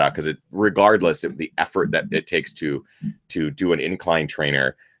him a shout out because regardless of the effort that it takes to do an incline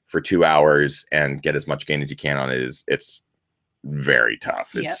trainer for 2 hours and get as much gain as you can on it it's very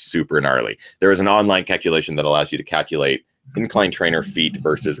tough. It's super gnarly. There is an online calculation that allows you to calculate incline trainer feet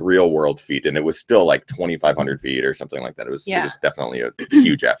versus real world feet, and it was still like 2,500 feet or something like that. It was definitely a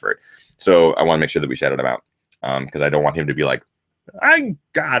huge effort. So I want to make sure that we shout it out. Because I don't want him to be like, I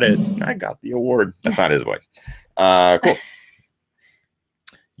got it. I got the award. That's not his voice. Cool.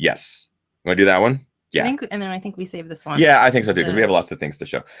 Yes. Want to do that one? Yeah. And then I think we save this one. Yeah, I think so too, because we have lots of things to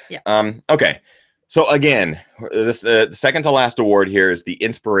show. Yeah. Okay. So again, the second to last award here is the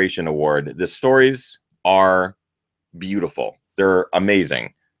Inspiration Award. The stories are beautiful. They're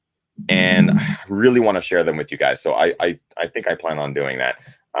amazing. And I really want to share them with you guys. So I think I plan on doing that.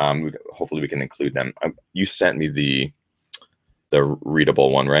 Hopefully we can include them. You sent me the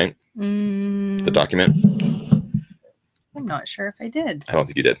readable one, right? The document. I'm not sure if I did. I don't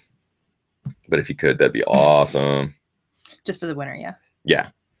think you did, but if you could, that'd be awesome. Just for the winner, yeah. Yeah.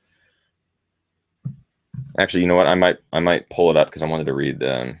 Actually, you know what? I might pull it up because I wanted to read.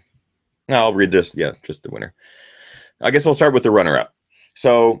 No, I'll read this. Yeah, just the winner. I guess we'll start with the runner-up.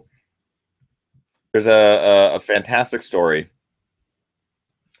 So there's a fantastic story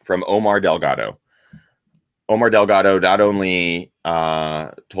from Omar Delgado. Omar Delgado not only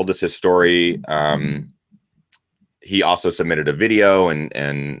told us his story, he also submitted a video, and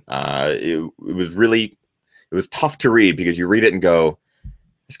it was tough to read because you read it and go,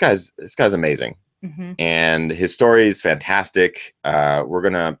 this guy's amazing. And his story is fantastic. We're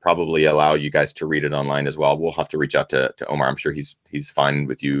gonna probably allow you guys to read it online as well. We'll have to reach out to Omar. I'm sure he's fine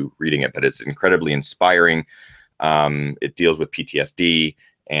with you reading it, but it's incredibly inspiring. It deals with PTSD,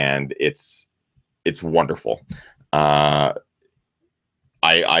 and it's wonderful. I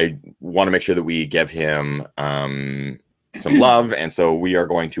want to make sure that we give him some love, and so we are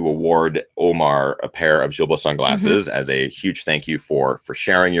going to award Omar a pair of Gilbo sunglasses as a huge thank you for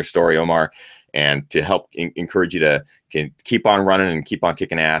sharing your story, Omar, and to help encourage you to keep on running and keep on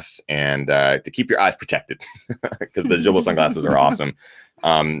kicking ass, and to keep your eyes protected, because the Gilbo sunglasses are awesome.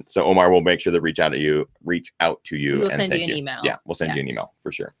 So Omar will make sure to reach out to you. We'll And send thank you an email. Yeah, we'll send you an email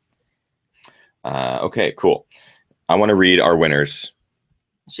for sure. Okay, cool. I want to read our winners.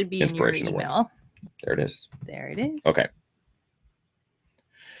 Should be in your email. There it is. There it is. Okay.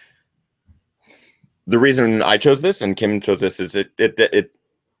 The reason I chose this and Kim chose this is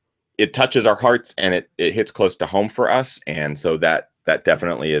it touches our hearts, and it hits close to home for us, and so that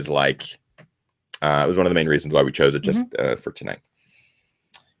definitely is like it was one of the main reasons why we chose it just for tonight.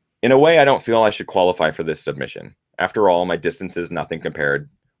 In a way, I don't feel I should qualify for this submission. After all, my distance is nothing compared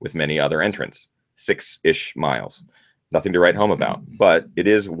with many other entrants, 6-ish miles. Nothing to write home about, but it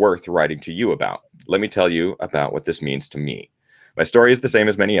is worth writing to you about. Let me tell you about what this means to me. My story is the same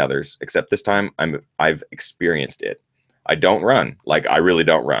as many others, except this time I've experienced it. I don't run, like I really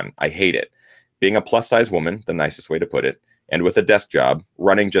don't run. I hate it. Being a plus-size woman, the nicest way to put it, and with a desk job,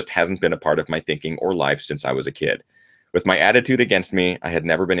 running just hasn't been a part of my thinking or life since I was a kid. With my attitude against me, I had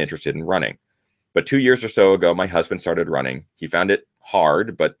never been interested in running. But 2 years or so ago, my husband started running. He found it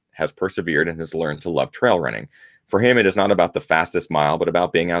hard, but has persevered and has learned to love trail running. For him, it is not about the fastest mile, but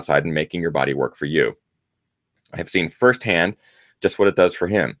about being outside and making your body work for you. I have seen firsthand just what it does for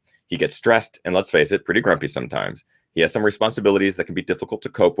him. He gets stressed, and let's face it, pretty grumpy sometimes. He has some responsibilities that can be difficult to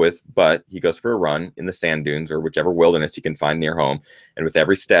cope with, but he goes for a run in the sand dunes or whichever wilderness he can find near home, and with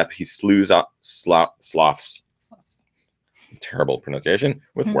every step, he sloughs terrible pronunciation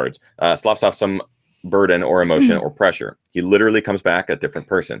with words, sloughs off some burden or emotion or pressure. He literally comes back a different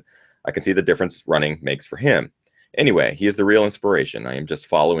person. I can see the difference running makes for him. Anyway, he is the real inspiration. I am just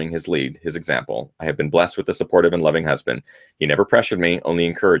following his lead, his example. I have been blessed with a supportive and loving husband. He never pressured me, only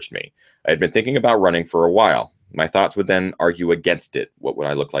encouraged me. I had been thinking about running for a while. My thoughts would then argue against it. What would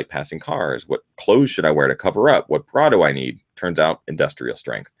I look like passing cars? What clothes should I wear to cover up? What bra do I need? Turns out, industrial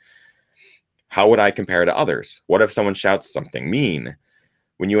strength. How would I compare to others? What if someone shouts something mean?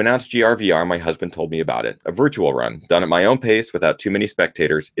 When you announced GRVR, my husband told me about it. A virtual run, done at my own pace without too many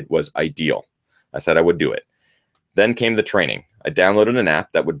spectators. It was ideal. I said I would do it. Then came the training. I downloaded an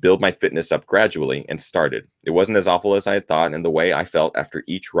app that would build my fitness up gradually and started. It wasn't as awful as I had thought, and the way I felt after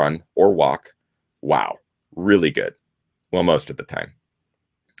each run or walk, wow, really good. Well, most of the time.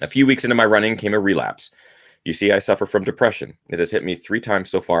 A few weeks into my running came a relapse. You see, I suffer from depression. It has hit me 3 times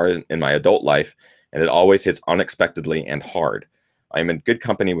so far in my adult life, and it always hits unexpectedly and hard. I am in good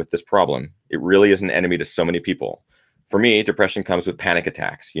company with this problem. It really is an enemy to so many people. For me, depression comes with panic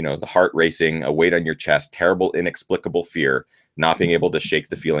attacks, the heart racing, a weight on your chest, terrible, inexplicable fear, not being able to shake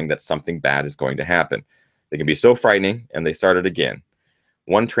the feeling that something bad is going to happen. They can be so frightening, and they started again.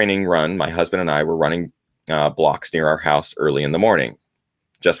 One training run, my husband and I were running blocks near our house early in the morning.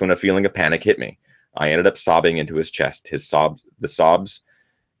 Just when a feeling of panic hit me, I ended up sobbing into his chest, the sobs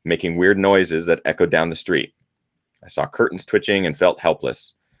making weird noises that echoed down the street. I saw curtains twitching and felt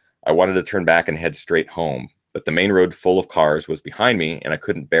helpless. I wanted to turn back and head straight home, but the main road full of cars was behind me, and I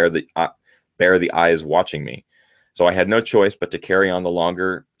couldn't bear the eyes watching me. So I had no choice but to carry on the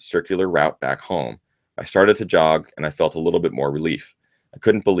longer circular route back home. I started to jog, and I felt a little bit more relief. I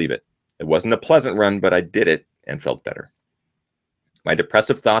couldn't believe it. It wasn't a pleasant run, but I did it and felt better. My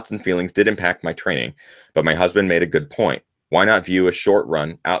depressive thoughts and feelings did impact my training, but my husband made a good point. Why not view a short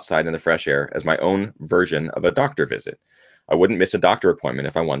run outside in the fresh air as my own version of a doctor visit? I wouldn't miss a doctor appointment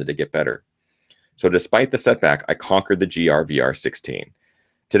if I wanted to get better. So despite the setback, I conquered the GRVR 16.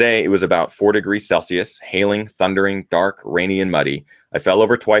 Today, it was about 4 degrees Celsius, hailing, thundering, dark, rainy, and muddy. I fell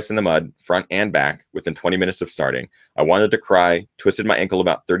over twice in the mud, front and back, within 20 minutes of starting. I wanted to cry, twisted my ankle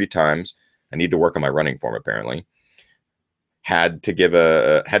about 30 times. I need to work on my running form, apparently. Had to have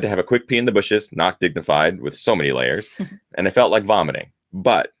a quick pee in the bushes, not dignified, with so many layers, and I felt like vomiting.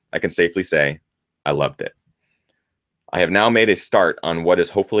 But I can safely say I loved it. I have now made a start on what is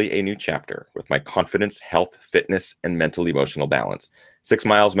hopefully a new chapter with my confidence, health, fitness, and mental emotional balance. 6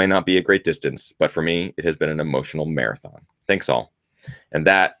 miles may not be a great distance, but for me, it has been an emotional marathon. Thanks all. And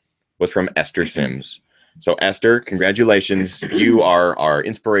that was from Esther Sims. So Esther, congratulations. You are our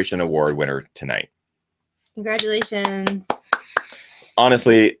Inspiration Award winner tonight. Congratulations.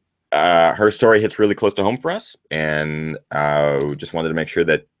 Honestly, her story hits really close to home for us, and just wanted to make sure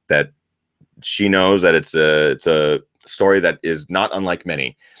that she knows that it's a story that is not unlike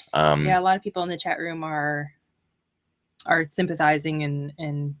many. Yeah, a lot of people in the chat room are are sympathizing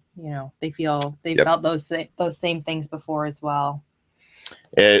and you know, they've Yep. felt those same things before as well.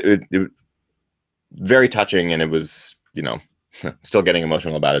 It very touching, and it was, you know, still getting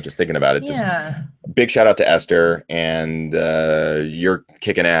emotional about it just thinking about it. Just big shout out to Esther, and you're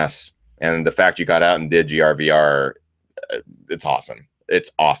kicking ass, and the fact you got out and did GRVR, it's awesome.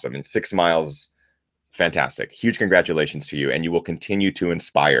 It's awesome. And 6 miles, fantastic. Huge congratulations to you, and you will continue to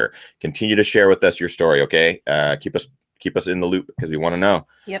inspire. Continue to share with us your story, okay? Keep us in the loop, because we want to know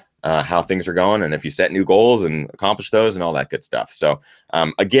how things are going, and if you set new goals and accomplish those and all that good stuff. So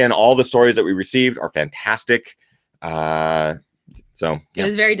again, all the stories that we received are fantastic. So it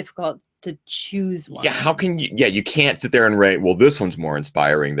was very difficult to choose one. Yeah, how can you? Yeah, you can't sit there and rate, well, this one's more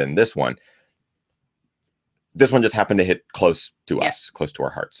inspiring than this one. This one just happened to hit close to us, close to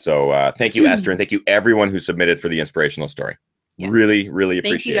our hearts. So thank you, Esther, and thank you everyone who submitted for the inspirational story. Really, really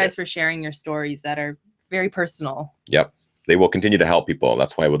appreciate it. Thank you guys for sharing your stories that are very personal. Yep. They will continue to help people.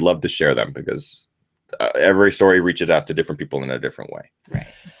 That's why I would love to share them, because every story reaches out to different people in a different way. Right.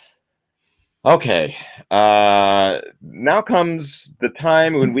 Okay. Now comes the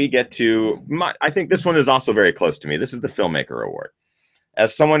time when we get to I think this one is also very close to me. This is the Filmmaker Award.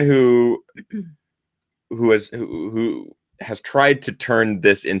 As someone who has tried to turn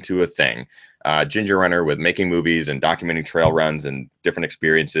this into a thing, ginger runner, with making movies and documenting trail runs and different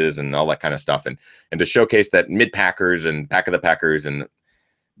experiences and all that kind of stuff, and to showcase that mid-packers and back of the packers and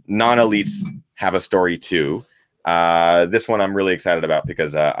non-elites have a story too. This one I'm really excited about,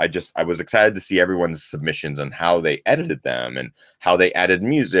 because I was excited to see everyone's submissions and how they edited them and how they added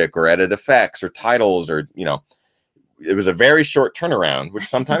music or added effects or titles, or, you know, it was a very short turnaround, which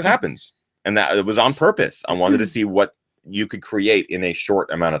sometimes happens, and that it was on purpose. I wanted to see what you could create in a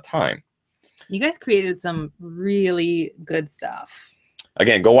short amount of time. You guys created some really good stuff.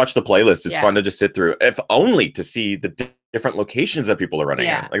 Again, go watch the playlist. It's fun to just sit through, if only to see the different locations that people are running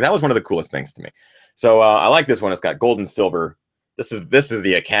in. Like, that was one of the coolest things to me. So I like this one. It's got gold and silver. This is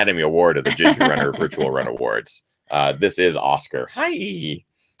the Academy Award of the Ginger Runner Virtual Run Awards. This is Oscar. Hi.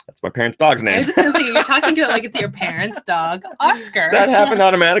 That's my parents' dog's name. I was just gonna say, you're talking to it like it's your parents' dog, Oscar. That happened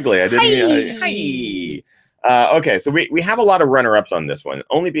automatically. I didn't. Hi. Okay, so we have a lot of runner-ups on this one,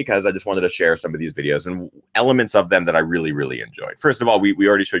 only because I just wanted to share some of these videos and elements of them that I really, really enjoyed. First of all, we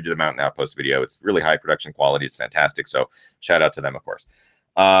already showed you the Mountain Outpost video. It's really high production quality. It's fantastic. So shout out to them, of course.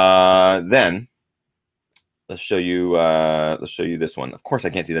 Then let's show you this one. Of course,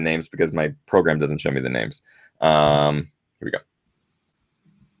 I can't see the names because my program doesn't show me the names. Here we go.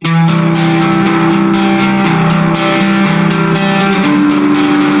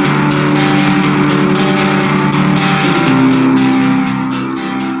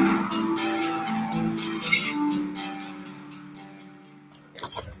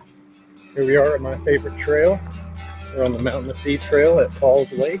 Here we are at my favorite trail. We're on the Mountain to Sea Trail at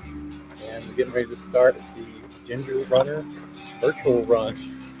Falls Lake, and we're getting ready to start the Ginger Runner virtual run.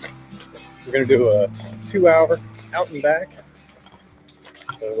 We're going to do a 2-hour out and back.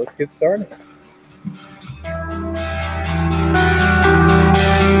 So let's get started.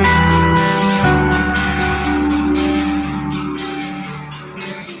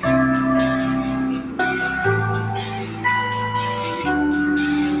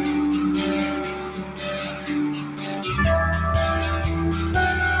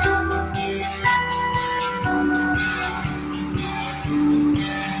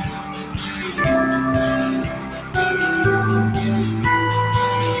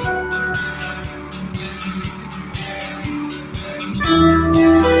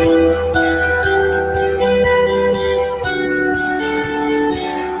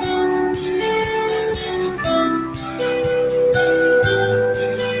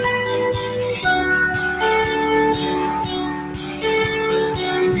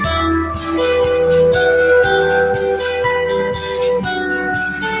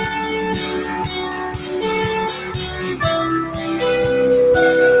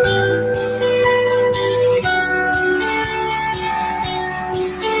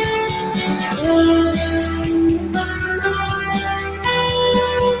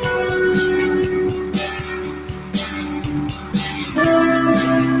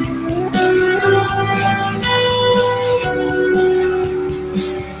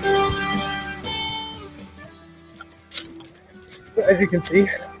 So as you can see,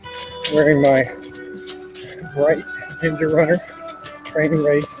 I'm wearing my bright Ginger Runner training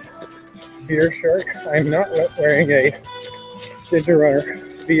race beer shirt. I'm not wearing a Ginger Runner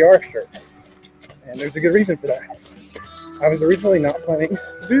VR shirt, and there's a good reason for that. I was originally not planning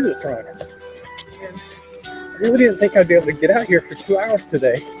to do this run, and I really didn't think I'd be able to get out here for 2 hours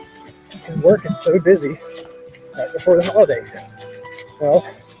today, because work is so busy. right before the holidays. Well,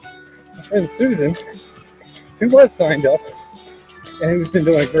 my friend Susan, who was signed up and who's been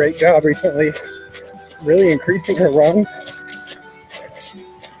doing a great job recently, really increasing her runs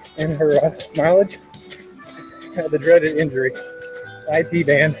and her mileage, had the dreaded injury, IT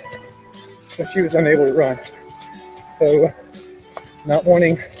band, so she was unable to run. So, not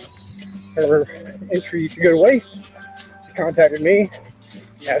wanting her entry to go to waste, she contacted me,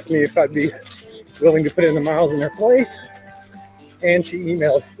 asked me if I'd be willing to put in the miles in her place, and she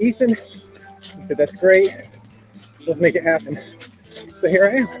emailed Ethan. He said, "That's great, let's make it happen." So here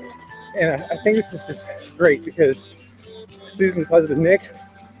I am, and I think this is just great because Susan's husband, Nick,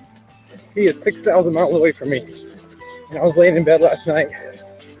 he is 6,000 miles away from me, and I was laying in bed last night,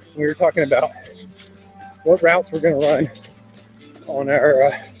 and we were talking about what routes we're going to run on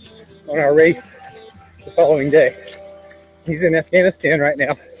our race the following day. He's in Afghanistan right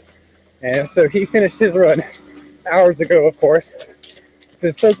now, and so he finished his run hours ago, of course.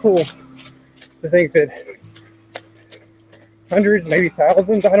 It's so cool to think that hundreds, maybe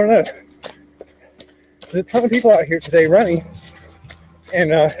thousands, I don't know. There's a ton of people out here today running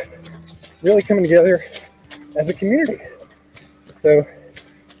and really coming together as a community. So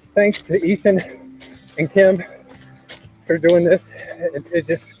thanks to Ethan and Kim for doing this. It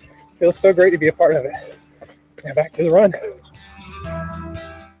just feels so great to be a part of it. Now back to the run.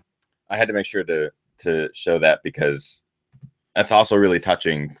 I had to make sure to show that because that's also really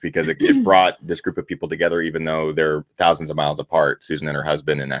touching because it brought this group of people together, even though they're thousands of miles apart. Susan and her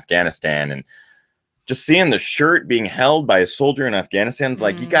husband in Afghanistan, and just seeing the shirt being held by a soldier in Afghanistan is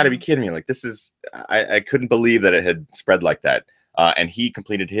like, you got to be kidding me. Like, this is, I couldn't believe that it had spread like that. And he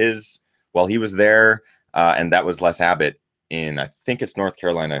completed his while he was there. And that was Les Abbott in, I think it's North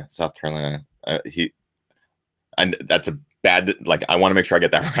Carolina, South Carolina. And that's a bad, like, I want to make sure I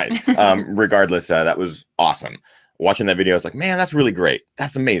get that right. Regardless, that was awesome. Watching that video, I was like, man, that's really great.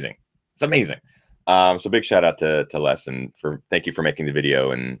 That's amazing. It's amazing. So big shout out to Les, and thank you for making the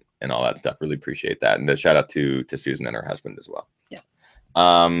video and all that stuff. Really appreciate that. And a shout out to Susan and her husband as well. Yes.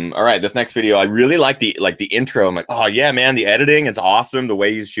 All right, this next video, I really like the intro. I'm like, oh yeah, man, the editing, it's awesome. The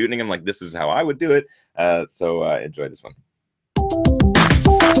way he's shooting him, like, this is how I would do it. So enjoy this one.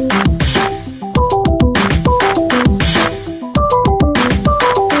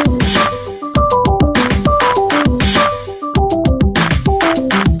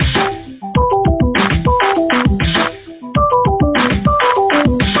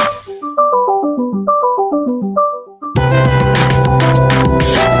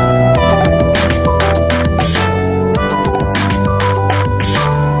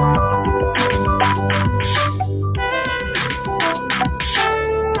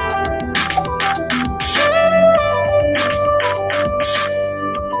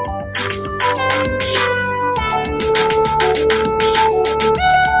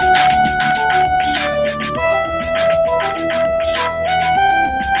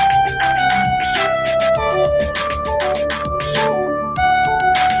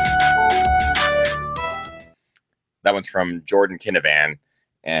 That one's from Jordan Kinnavan,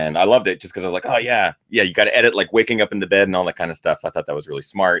 and I loved it just because I was like, oh yeah, you got to edit like waking up in the bed and all that kind of stuff. I thought that was really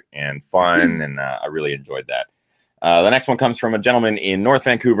smart and fun, and I really enjoyed that. The next one comes from a gentleman in North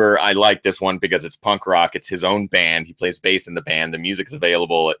Vancouver. I like this one because it's punk rock. It's his own band. He plays bass in the band. The music's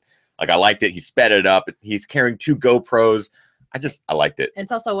available. I liked it. He sped it up. He's carrying 2 GoPros. I liked it.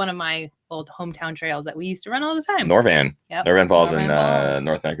 It's also one of my old hometown trails that we used to run all the time. Norvan. Yep. Norvan Falls Norvan in Falls.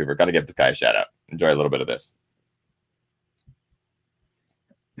 North Vancouver. Got to give this guy a shout out. Enjoy a little bit of this.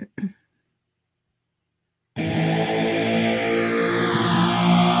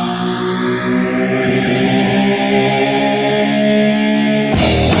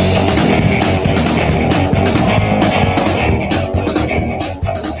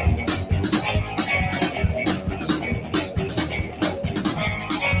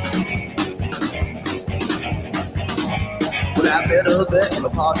 Better there in the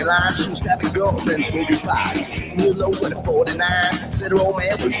parking lot, shoe snapping girlfriend, smoking pipe. Sitting real low at a 49. Said her old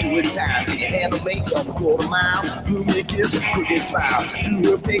man was doing time. Can you handle me on a quarter mile? Blew me a kiss and a crooked smile.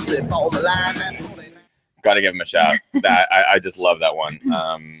 Threw her face and fall the line. Got to give him a shout. I just love that one.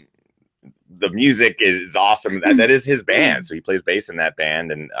 The music is awesome. That is his band, so he plays bass in that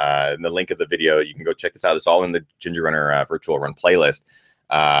band. And in the link of the video, you can go check this out. It's all in the Ginger Runner virtual run playlist.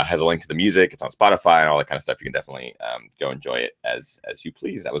 Has a link to the music. It's on Spotify and all that kind of stuff. You can definitely go enjoy it as you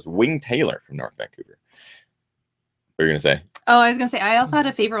please. That was Wing Taylor from North Vancouver. What were you gonna say? Oh, I was gonna say I also had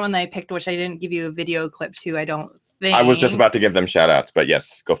a favorite one that I picked, which I didn't give you a video clip to. I don't think. I was just about to give them shout outs, but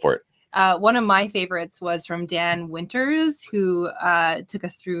yes, go for it. One of my favorites was from Dan Winters, who took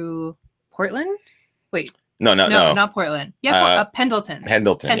us through Portland. Wait. No, not Portland. Yeah, Pendleton.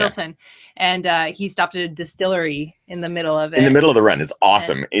 Pendleton. And he stopped at a distillery in the middle of it. In the middle of the run. It's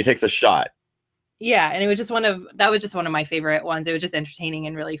awesome. And he takes a shot. Yeah, and it was just one of my favorite ones. It was just entertaining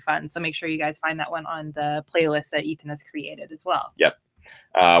and really fun. So make sure you guys find that one on the playlist that Ethan has created as well. Yep.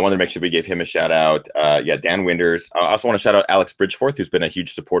 I wanted to make sure we gave him a shout out. Dan Winders. I also want to shout out Alex Bridgeforth, who's been a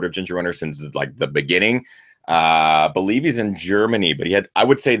huge supporter of Ginger Runner since like the beginning. I believe he's in Germany, but he had, I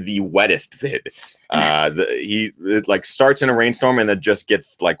would say, the wettest vid. He like starts in a rainstorm and it just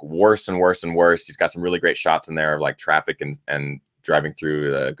gets like worse and worse and worse. He's got some really great shots in there of like traffic and driving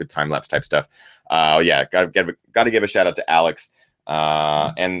through good time lapse type stuff. Got to give a shout out to Alex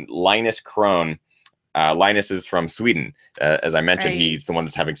and Linus Krohn. Linus is from Sweden. As I mentioned, he's the one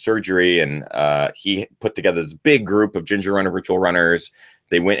that's having surgery, and he put together this big group of Ginger Runner virtual runners.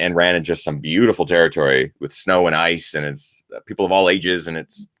 They went and ran in just some beautiful territory with snow and ice, and it's people of all ages, and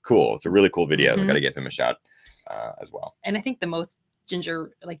it's cool. It's a really cool video. I got to give him a shout as well. And I think the most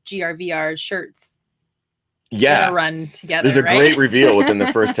Ginger like GRVR shirts. Run together. There's a great reveal within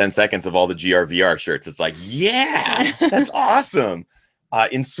the first 10 seconds of all the GRVR shirts. It's like, yeah, that's awesome.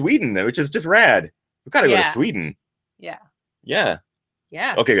 In Sweden, which is just rad. We've got to go to Sweden. Yeah.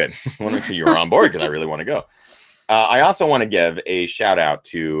 Okay, good. I want to make sure you're on board because I really want to go. I also want to give a shout out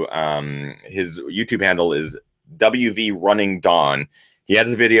to his YouTube handle is WV Running Dawn. He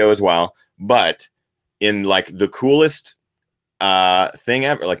has a video as well, but in like the coolest thing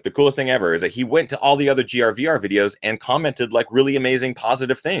ever, like the coolest thing ever is that he went to all the other GRVR videos and commented like really amazing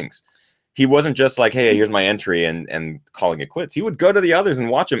positive things. He wasn't just like, hey, here's my entry and calling it quits. He would go to the others and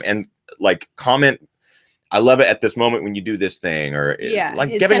watch them and like comment, I love it at this moment when you do this thing, or like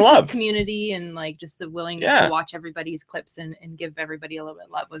giving love. Community and like just the willingness to watch everybody's clips and give everybody a little bit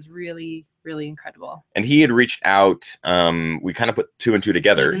of love was really, really incredible. And he had reached out. We kind of put 2 and 2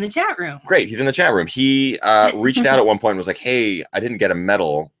 together. He's in the chat room. Great. He's in the chat room. He reached out at one point and was like, hey, I didn't get a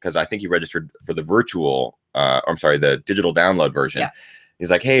medal because I think he registered for the virtual, the digital download version. Yeah. He's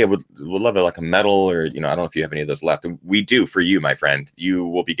like, hey, I would love like a medal, or, I don't know if you have any of those left. We do for you, my friend. You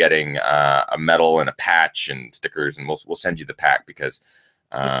will be getting a medal and a patch and stickers, and we'll send you the pack because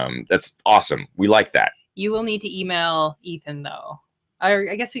that's awesome. We like that. You will need to email Ethan, though.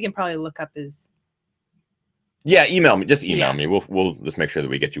 I guess we can probably look up his. Yeah, email me. Just email me. We'll just make sure that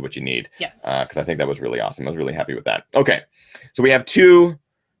we get you what you need. Yes. Because I think that was really awesome. I was really happy with that. Okay, so we have two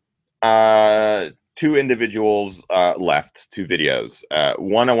individuals left, 2 videos.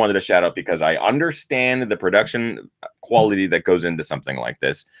 One I wanted to shout out because I understand the production quality that goes into something like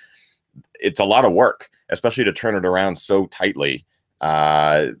this. It's a lot of work, especially to turn it around so tightly.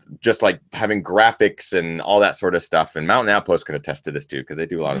 Just like having graphics and all that sort of stuff. And Mountain Outpost can attest to this too, because they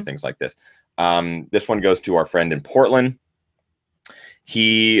do a lot of things like this. This one goes to our friend in Portland.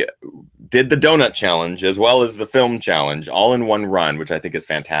 He did the donut challenge as well as the film challenge all in one run, which I think is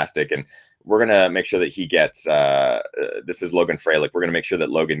fantastic. And we're going to make sure that he gets, this is Logan Freilich. We're going to make sure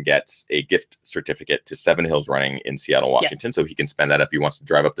that Logan gets a gift certificate to 7 Hills Running in Seattle, Washington. So he can spend that if he wants to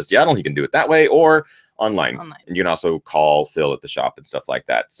drive up to Seattle. He can do it that way or online. And you can also call Phil at the shop and stuff like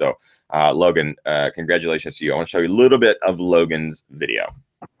that. So Logan, congratulations to you. I want to show you a little bit of Logan's video.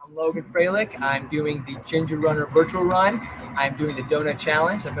 I'm Logan Freilich. I'm doing the Ginger Runner virtual run. I'm doing the donut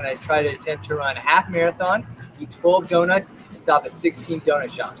challenge. I'm going to try to attempt to run a half marathon, eat 12 donuts, and stop at 16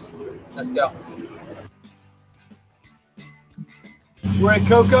 donut shops. Let's go. We're at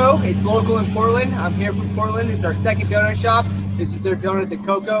Coco. It's local in Portland. I'm here from Portland. It's our second donut shop. This is their donut, the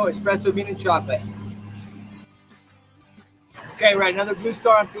Coco Espresso Bean and Chocolate. Okay, right, another blue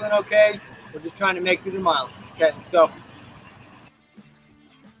star. I'm feeling okay. We're just trying to make through the miles. Okay, let's go.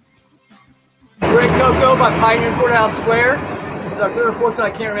 We're at Coco by Pioneer Courthouse Square. This is our 3rd or 4th one, I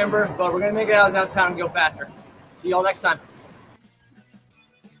can't remember, but we're going to make it out of downtown and go faster. See y'all next time.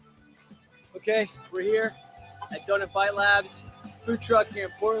 Okay, we're here at Donut Bite Labs, food truck here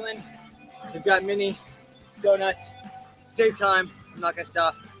in Portland. We've got mini donuts. Save time. I'm not going to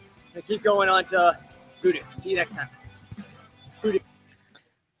stop. I'm going to keep going on to Voodoo. See you next time. Voodoo.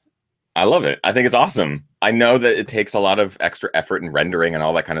 I love it. I think it's awesome. I know that it takes a lot of extra effort and rendering and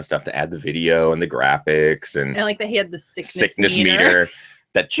all that kind of stuff to add the video and the graphics. And like that he had the sickness meter.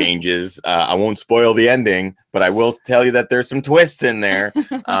 That changes. I won't spoil the ending, but I will tell you that there's some twists in there.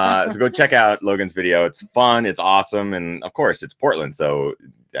 So go check out Logan's video. It's fun. It's awesome. And of course, it's Portland. So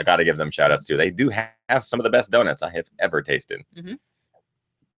I got to give them shout outs too. They do have some of the best donuts I have ever tasted.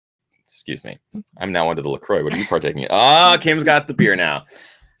 Excuse me. I'm now onto the LaCroix. What are you partaking in? Oh, Kim's got the beer now.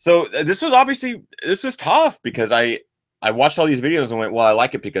 So this was tough because I watched all these videos and went, well, I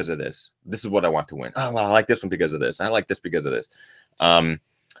like it because of this. This is what I want to win. Oh, well, I like this one because of this. I like this because of this.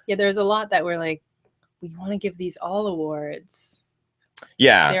 Yeah, there's a lot that were like we want to give these all awards.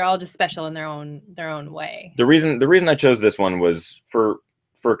 Yeah, they're all just special in their own way. The reason I chose this one was for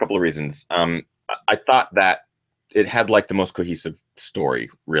a couple of reasons. I thought that it had like the most cohesive story,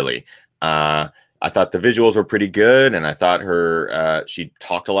 really. I thought the visuals were pretty good, and I thought she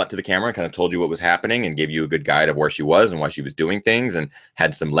talked a lot to the camera and kind of told you what was happening and gave you a good guide of where she was and why she was doing things, and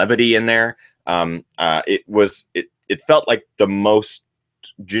had some levity in there. It felt like the most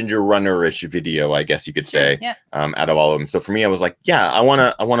Ginger Runner-ish video, I guess you could say, yeah. Out of all of them. So for me, I was like, yeah, I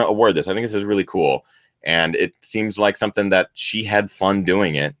wanna award this. I think this is really cool, and it seems like something that she had fun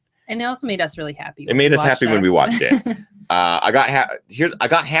doing it. And it also made us really happy. It made us happy when we watched it. I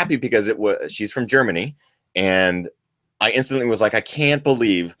got happy because she's from Germany, and I instantly was like, I can't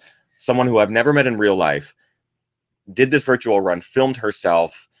believe someone who I've never met in real life did this virtual run, filmed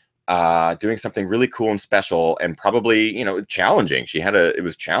herself doing something really cool and special, and probably, you know, challenging. It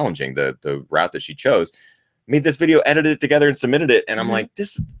was challenging, the route that she chose. Made this video, edited it together, and submitted it. And I'm like,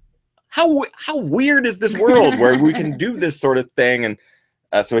 how weird is this world where we can do this sort of thing? And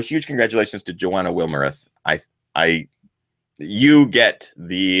so a huge congratulations to Joanna Wilmerith. You get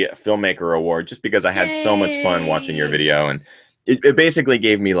the filmmaker award just because I had so much fun watching your video, and it basically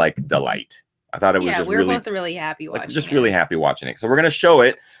gave me like delight. I thought it was just we're both really happy watching really happy watching it. So we're gonna show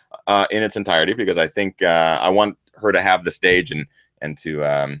it in its entirety because I think I want her to have the stage and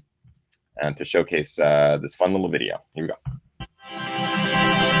to showcase this fun little video. Here we go.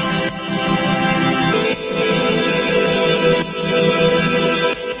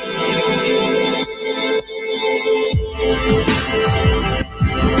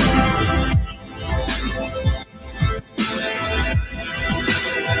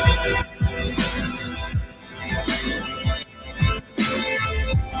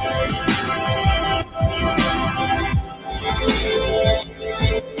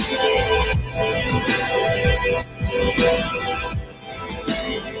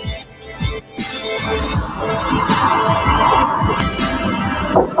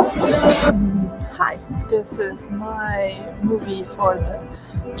 Hi, this is my movie for the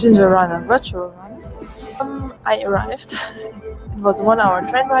Ginger Run and Virtual Run. I arrived. It was a 1 hour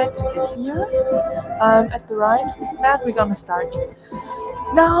train ride to get here. At the ride, and we're gonna start.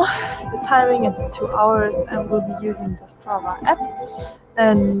 Now, the timing is 2 hours, and we'll be using the Strava app.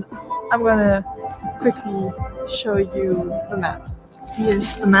 And I'm gonna quickly show you the map.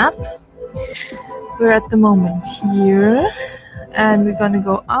 Here's the map. We're at the moment here, and we're gonna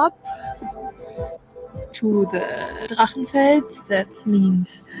go up to the Drachenfels, that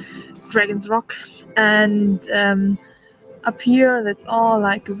means Dragon's Rock, and up here that's all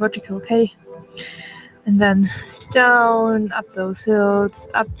like a vertical K, and then down up those hills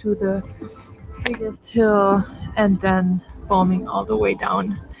up to the biggest hill, and then bombing all the way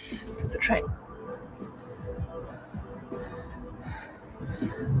down to the train.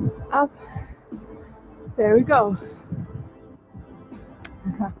 Up, there we go.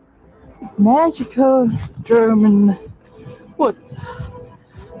 Magical German woods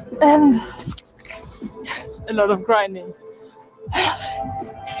and a lot of grinding.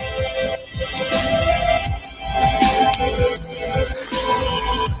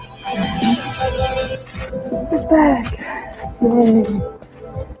 Switch back. Yay.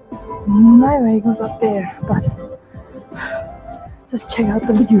 My way goes up there, but just check out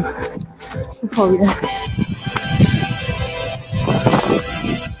the view before we end.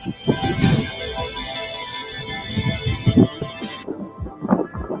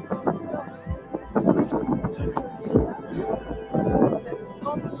 That's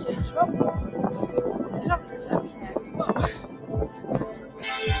only 12 kilometers I plan to go.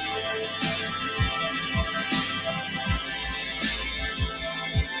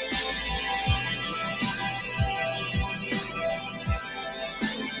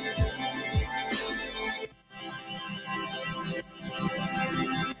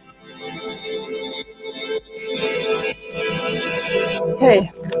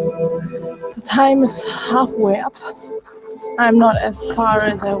 Okay, the time is halfway up. I'm not as far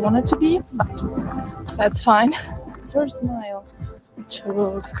as I wanted to be, but that's fine. First mile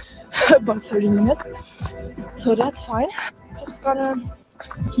took about 30 minutes, so that's fine. Just gonna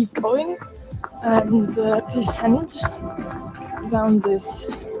keep going and descend down this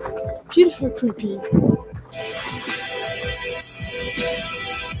beautiful, creepy.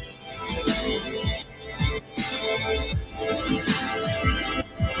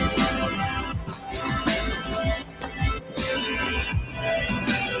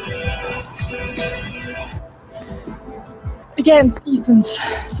 Against Ethan's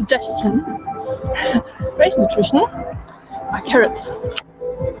suggestion, race nutrition, a carrot.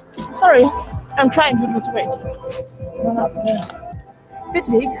 Sorry, I'm trying to lose weight. One of the bit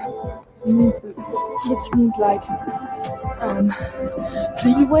weak, which means like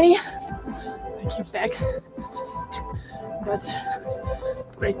leeway, like your back, but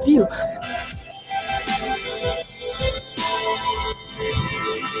great view.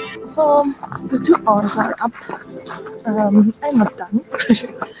 So the 2 hours are up. I'm not done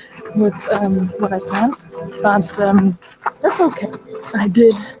with what I planned, but that's okay. I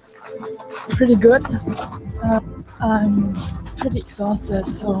did pretty good. I'm pretty exhausted,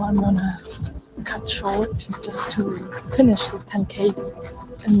 so I'm gonna cut short just to finish the 10K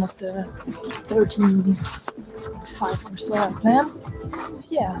and not the 13.5 or so I planned.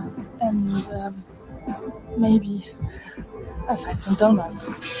 Yeah, and maybe I'll find some donuts.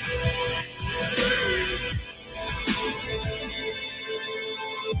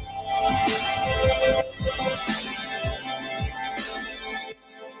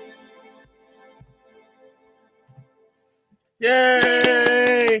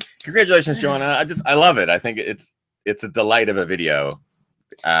 Yay! Congratulations, Joanna. I love it. I think it's a delight of a video.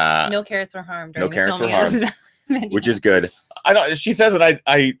 No carrots were harmed. No carrots were harmed, which is good. I don't. She says that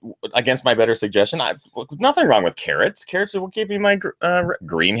I against my better suggestion. Nothing wrong with carrots. Carrots are what gave me my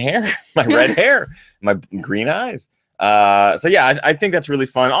green hair, my red hair, my green eyes. So yeah, I think that's really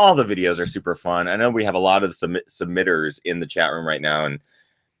fun. All the videos are super fun. I know we have a lot of submitters in the chat room right now, and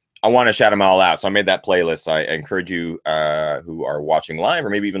I want to shout them all out. So I made that playlist. I encourage you who are watching live or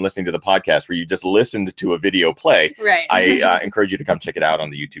maybe even listening to the podcast where you just listened to a video play. Right. I encourage you to come check it out on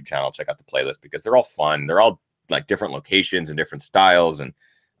the YouTube channel. Check out the playlist because they're all fun. They're all like different locations and different styles. And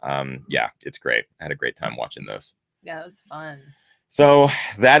yeah, it's great. I had a great time watching those. Yeah, it was fun. So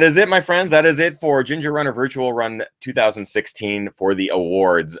that is it, my friends. That is it for Ginger Runner Virtual Run 2016 for the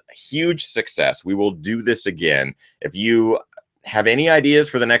awards. Huge success. We will do this again. If you have any ideas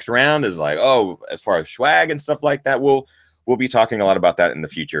for the next round, is like, oh, as far as swag and stuff like that, we'll be talking a lot about that in the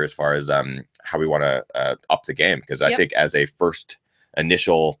future as far as how we want to up the game, because I think as a first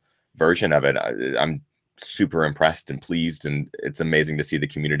initial version of it, I'm super impressed and pleased, and it's amazing to see the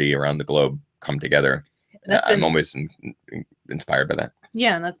community around the globe come together. I'm always inspired by that.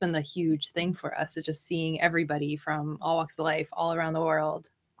 Yeah, and that's been the huge thing for us, is just seeing everybody from all walks of life all around the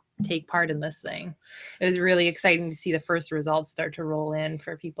world take part in this thing. It was really exciting to see the first results start to roll in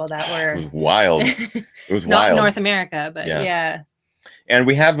for people that were. It was wild. It was not wild. North America, but yeah. And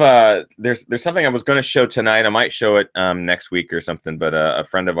we have there's something I was going to show tonight. I might show it next week or something. But a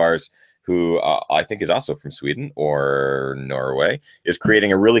friend of ours who I think is also from Sweden or Norway is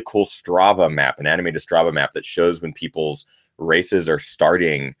creating a really cool Strava map, an animated Strava map that shows when people's races are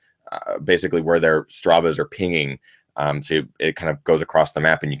starting, basically where their Stravas are pinging. So it kind of goes across the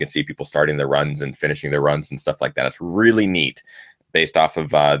map and you can see people starting their runs and finishing their runs and stuff like that. It's really neat based off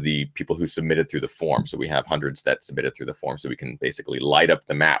of the people who submitted through the form. So we have hundreds that submitted through the form, so we can basically light up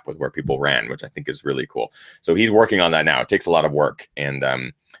the map with where people ran, which I think is really cool. So he's working on that now. It takes a lot of work, and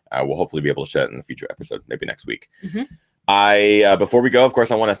we'll hopefully be able to share it in a future episode, maybe next week. Before we go, of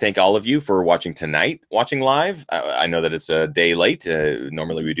course, I want to thank all of you for watching tonight, watching live. I know that it's a day late.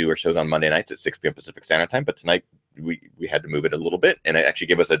 Normally we do our shows on Monday nights at 6 p.m. Pacific Standard Time, but tonight we had to move it a little bit, and it actually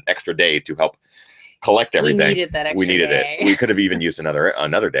gave us an extra day to help collect everything. We needed that extra We needed day. it. We could have even used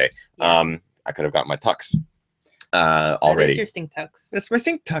another day. Yeah. I could have got my tux already. That is your stink tux. That's my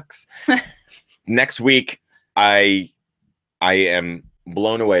stink tux. Next week, I am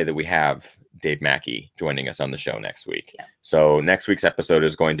blown away that we have Dave Mackey joining us on the show next week. Yeah. So next week's episode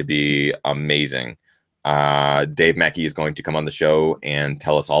is going to be amazing. Dave Mackey is going to come on the show and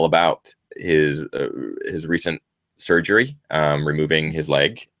tell us all about his recent surgery, removing his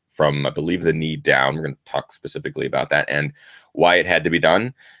leg from, I believe, the knee down. We're going to talk specifically about that and why it had to be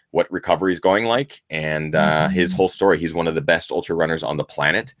done, what recovery is going like, and his whole story. He's one of the best ultra runners on the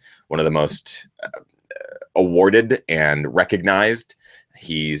planet, one of the most awarded and recognized.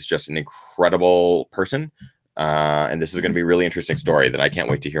 He's just an incredible person. And this is going to be a really interesting story that I can't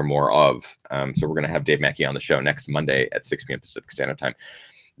wait to hear more of. So we're going to have Dave Mackey on the show next Monday at 6 p.m. Pacific Standard Time.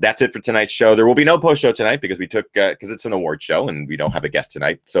 That's it for tonight's show. There will be no post show tonight because we took because it's an award show and we don't have a guest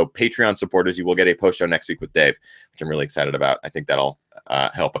tonight. So Patreon supporters, you will get a post show next week with Dave, which I'm really excited about. I think that'll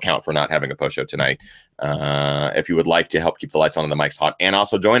help account for not having a post show tonight. If you would like to help keep the lights on and the mics hot and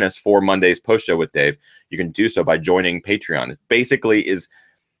also join us for Monday's post show with Dave, you can do so by joining Patreon. It basically is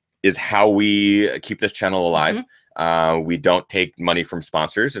how we keep this channel alive. We don't take money from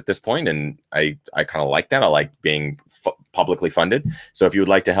sponsors at this point, and I kind of like that. I like being publicly funded. So if you would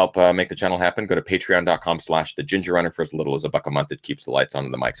like to help make the channel happen, go to patreon.com/thegingerrunner for as little as $1 a month. It keeps the lights on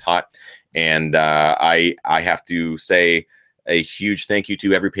and the mics hot. And I have to say A huge thank you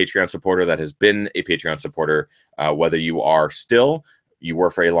to every Patreon supporter that has been a Patreon supporter, whether you are still, you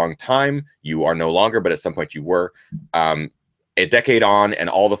were for a long time, you are no longer, but at some point you were. A decade on, and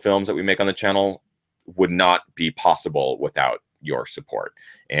all the films that we make on the channel would not be possible without your support.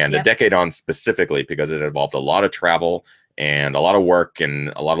 And a decade on specifically, because it involved a lot of travel and a lot of work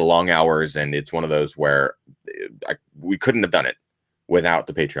and a lot of long hours. And it's one of those where we couldn't have done it without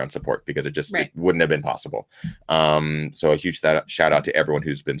the Patreon support, because it just it wouldn't have been possible. So a huge shout out to everyone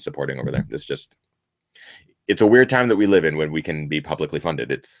who's been supporting over there. It's a weird time that we live in when we can be publicly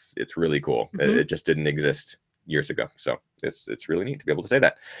funded. It's really cool. It just didn't exist years ago. So it's really neat to be able to say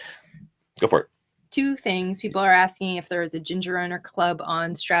that. Go for it. 2 things. People are asking if there is a Ginger Runner club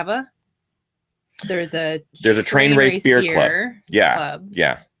on Strava. There's a train race beer club.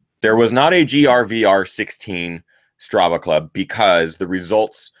 Yeah. There was not a GRVR 16 Strava club because the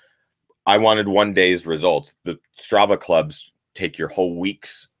results, I wanted one day's results. The Strava clubs take your whole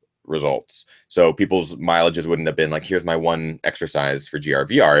week's results. So people's mileages wouldn't have been like, here's my one exercise for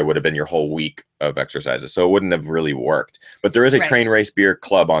GRVR. It would have been your whole week of exercises. So it wouldn't have really worked. But there is a train race beer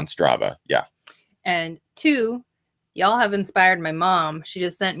club on Strava. Yeah. And 2, y'all have inspired my mom. She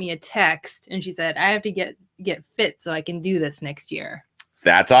just sent me a text and she said, I have to get fit so I can do this next year.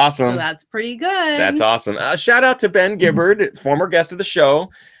 That's awesome. So that's pretty good. That's awesome. Shout out to Ben Gibbard, former guest of the show.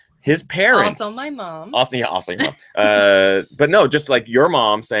 His parents. Also my mom. Also your mom. But no, just like your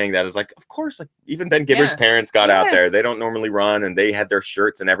mom saying that is like, of course, like even Ben Gibbard's parents got out there. They don't normally run, and they had their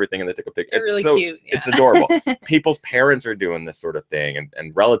shirts and everything, and they took a picture. It's really so cute. Yeah. It's adorable. People's parents are doing this sort of thing,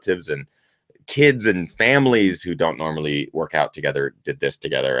 and relatives and kids and families who don't normally work out together did this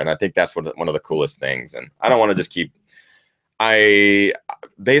together. And I think that's one of the coolest things. And I don't want to just keep,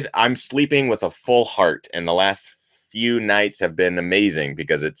 I'm sleeping with a full heart, and the last few nights have been amazing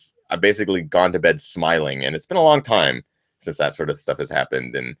because I've basically gone to bed smiling, and it's been a long time since that sort of stuff has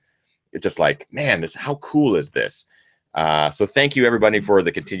happened. And it's just like, man, how cool is this? So thank you everybody for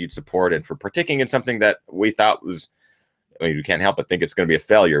the continued support and for partaking in something that we thought was, I mean, you can't help but think it's going to be a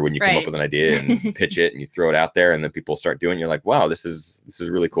failure when you come up with an idea and pitch it and you throw it out there, and then people start doing it. You're like, wow, this is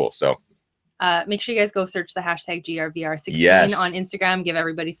really cool. So make sure you guys go search the hashtag GRVR16 on Instagram. Give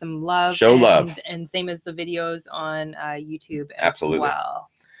everybody some love. Show love. And same as the videos on YouTube as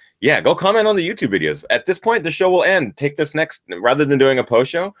well. Yeah, go comment on the YouTube videos. At this point, the show will end. Take this next, rather than doing a post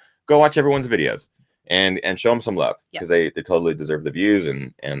show, go watch everyone's videos and show them some love, because they totally deserve the views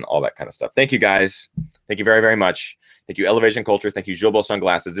and all that kind of stuff. Thank you, guys. Thank you very, very much. Thank you, Elevation Culture. Thank you, Gilbo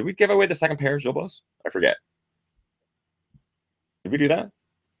Sunglasses. Did we give away the second pair of Gilbos? I forget. Did we do that?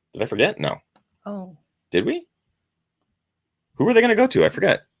 Did I forget? No. Oh. Did we? Who were they going to go to? I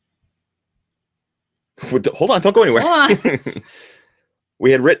forget. Hold on. Don't go anywhere. Hold on.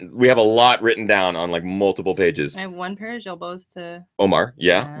 We have a lot written down on like multiple pages. I have 1 pair of Gilbos to Omar.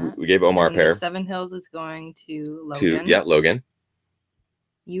 Yeah. We gave Omar a pair. 7 Hills is going to Logan. Logan.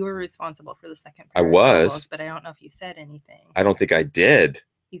 You were responsible for the second I pair was. of Gilbos, but I don't know if you said anything. I don't think I did.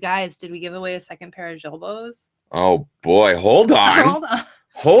 You guys, did we give away a second pair of Gilbos? Oh boy, hold on. Hold on.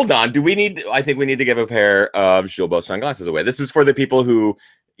 Hold on. I think we need to give a pair of Gilbo sunglasses away. This is for the people who,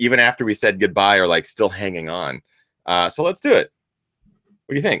 even after we said goodbye, are like still hanging on. So let's do it.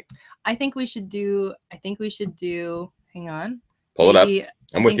 What do you think? I think we should do, hang on. Pull it up.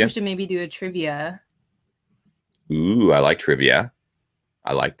 I'm with you. We should maybe do a trivia. Ooh, I like trivia.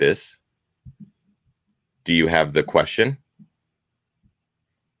 I like this. Do you have the question?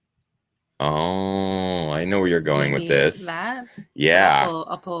 Oh, I know where you're going with this. That? Yeah.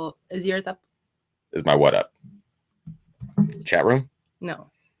 I'll pull. Is yours up? Is my what up? Chat room? No.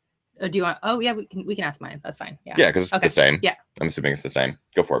 Do you want? Oh yeah, we can ask mine. That's fine. Yeah. Yeah, because it's the same. Yeah. I'm assuming it's the same.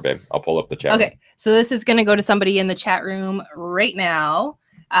 Go for it, babe. I'll pull up the chat. Okay, so this is gonna go to somebody in the chat room right now.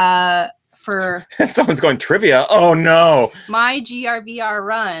 For someone's going trivia. Oh no. My GRVR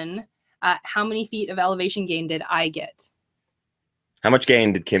run. How many feet of elevation gain did I get? How much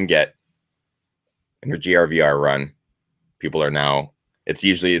gain did Kim get in her GRVR run? People are now. It's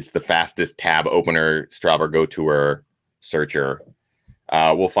the fastest tab opener, Strava Go Tour searcher.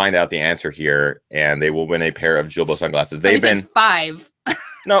 We'll find out the answer here, and they will win a pair of Gilbo sunglasses. They've been 5.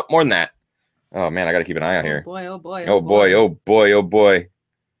 No, more than that. Oh man, I gotta keep an eye out here. Oh boy! Oh boy! Oh boy! Oh boy! Oh boy!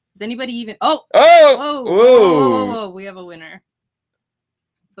 Is anybody even? Oh! Whoa! We have a winner.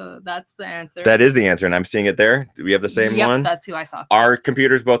 So that's the answer. That is the answer, and I'm seeing it there. Do we have the same one? That's who I saw first. Our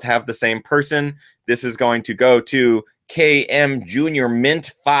computers both have the same person. This is going to go to KM Junior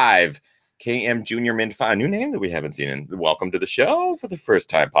Mint 5. KM Junior Mint 5, a new name that we haven't seen. And welcome to the show for the first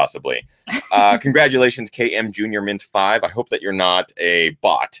time, possibly. Congratulations, KM Junior Mint 5. I hope that you're not a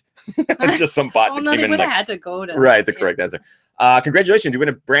bot. It's just some bot that no, came they in would like, have had to go to the correct answer. Congratulations, you win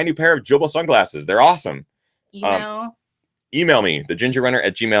a brand new pair of Jobo sunglasses. They're awesome. Email me,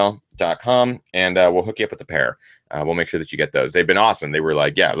 thegingerrunner@gmail.com, and we'll hook you up with a pair. We'll make sure that you get those. They've been awesome. They were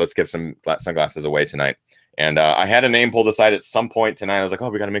like, yeah, let's give some sunglasses away tonight. And I had a name pulled aside at some point tonight. I was like, oh,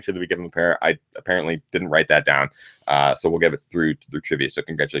 we got to make sure that we give them a pair. I apparently didn't write that down. So we'll give it through trivia. So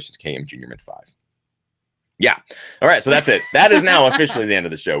congratulations, KM Junior Mid 5. Yeah. All right. So that's it. That is now officially the end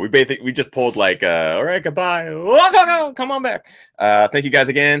of the show. We just pulled like, all right, goodbye. Come on back. Thank you guys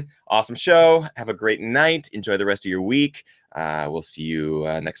again. Awesome show. Have a great night. Enjoy the rest of your week. We'll see you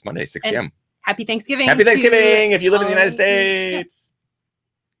next Monday, 6 p.m. Happy Thanksgiving. Happy Thanksgiving if you live in the United States.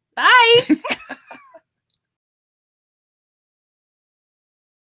 Bye.